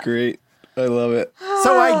not. That's great. I love it.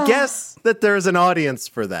 So I guess that there's an audience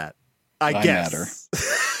for that. I guess.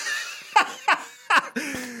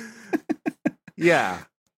 Yeah.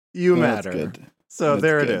 You matter. Good. So that's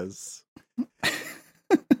there good. It is.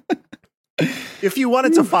 If you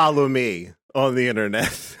wanted to follow me on the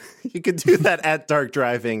internet, you could do that at Dark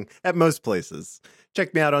Driving at most places.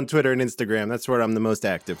 Check me out on Twitter and Instagram. That's where I'm the most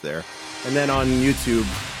active there. And then on YouTube,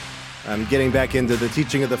 I'm getting back into the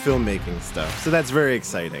teaching of the filmmaking stuff. So that's very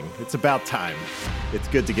exciting. It's about time. It's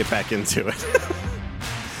good to get back into it.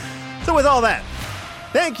 So with all that,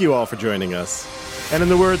 thank you all for joining us. And in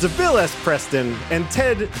the words of Bill S. Preston and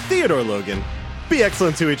Ted Theodore Logan, be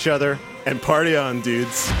excellent to each other and party on,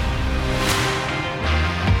 dudes.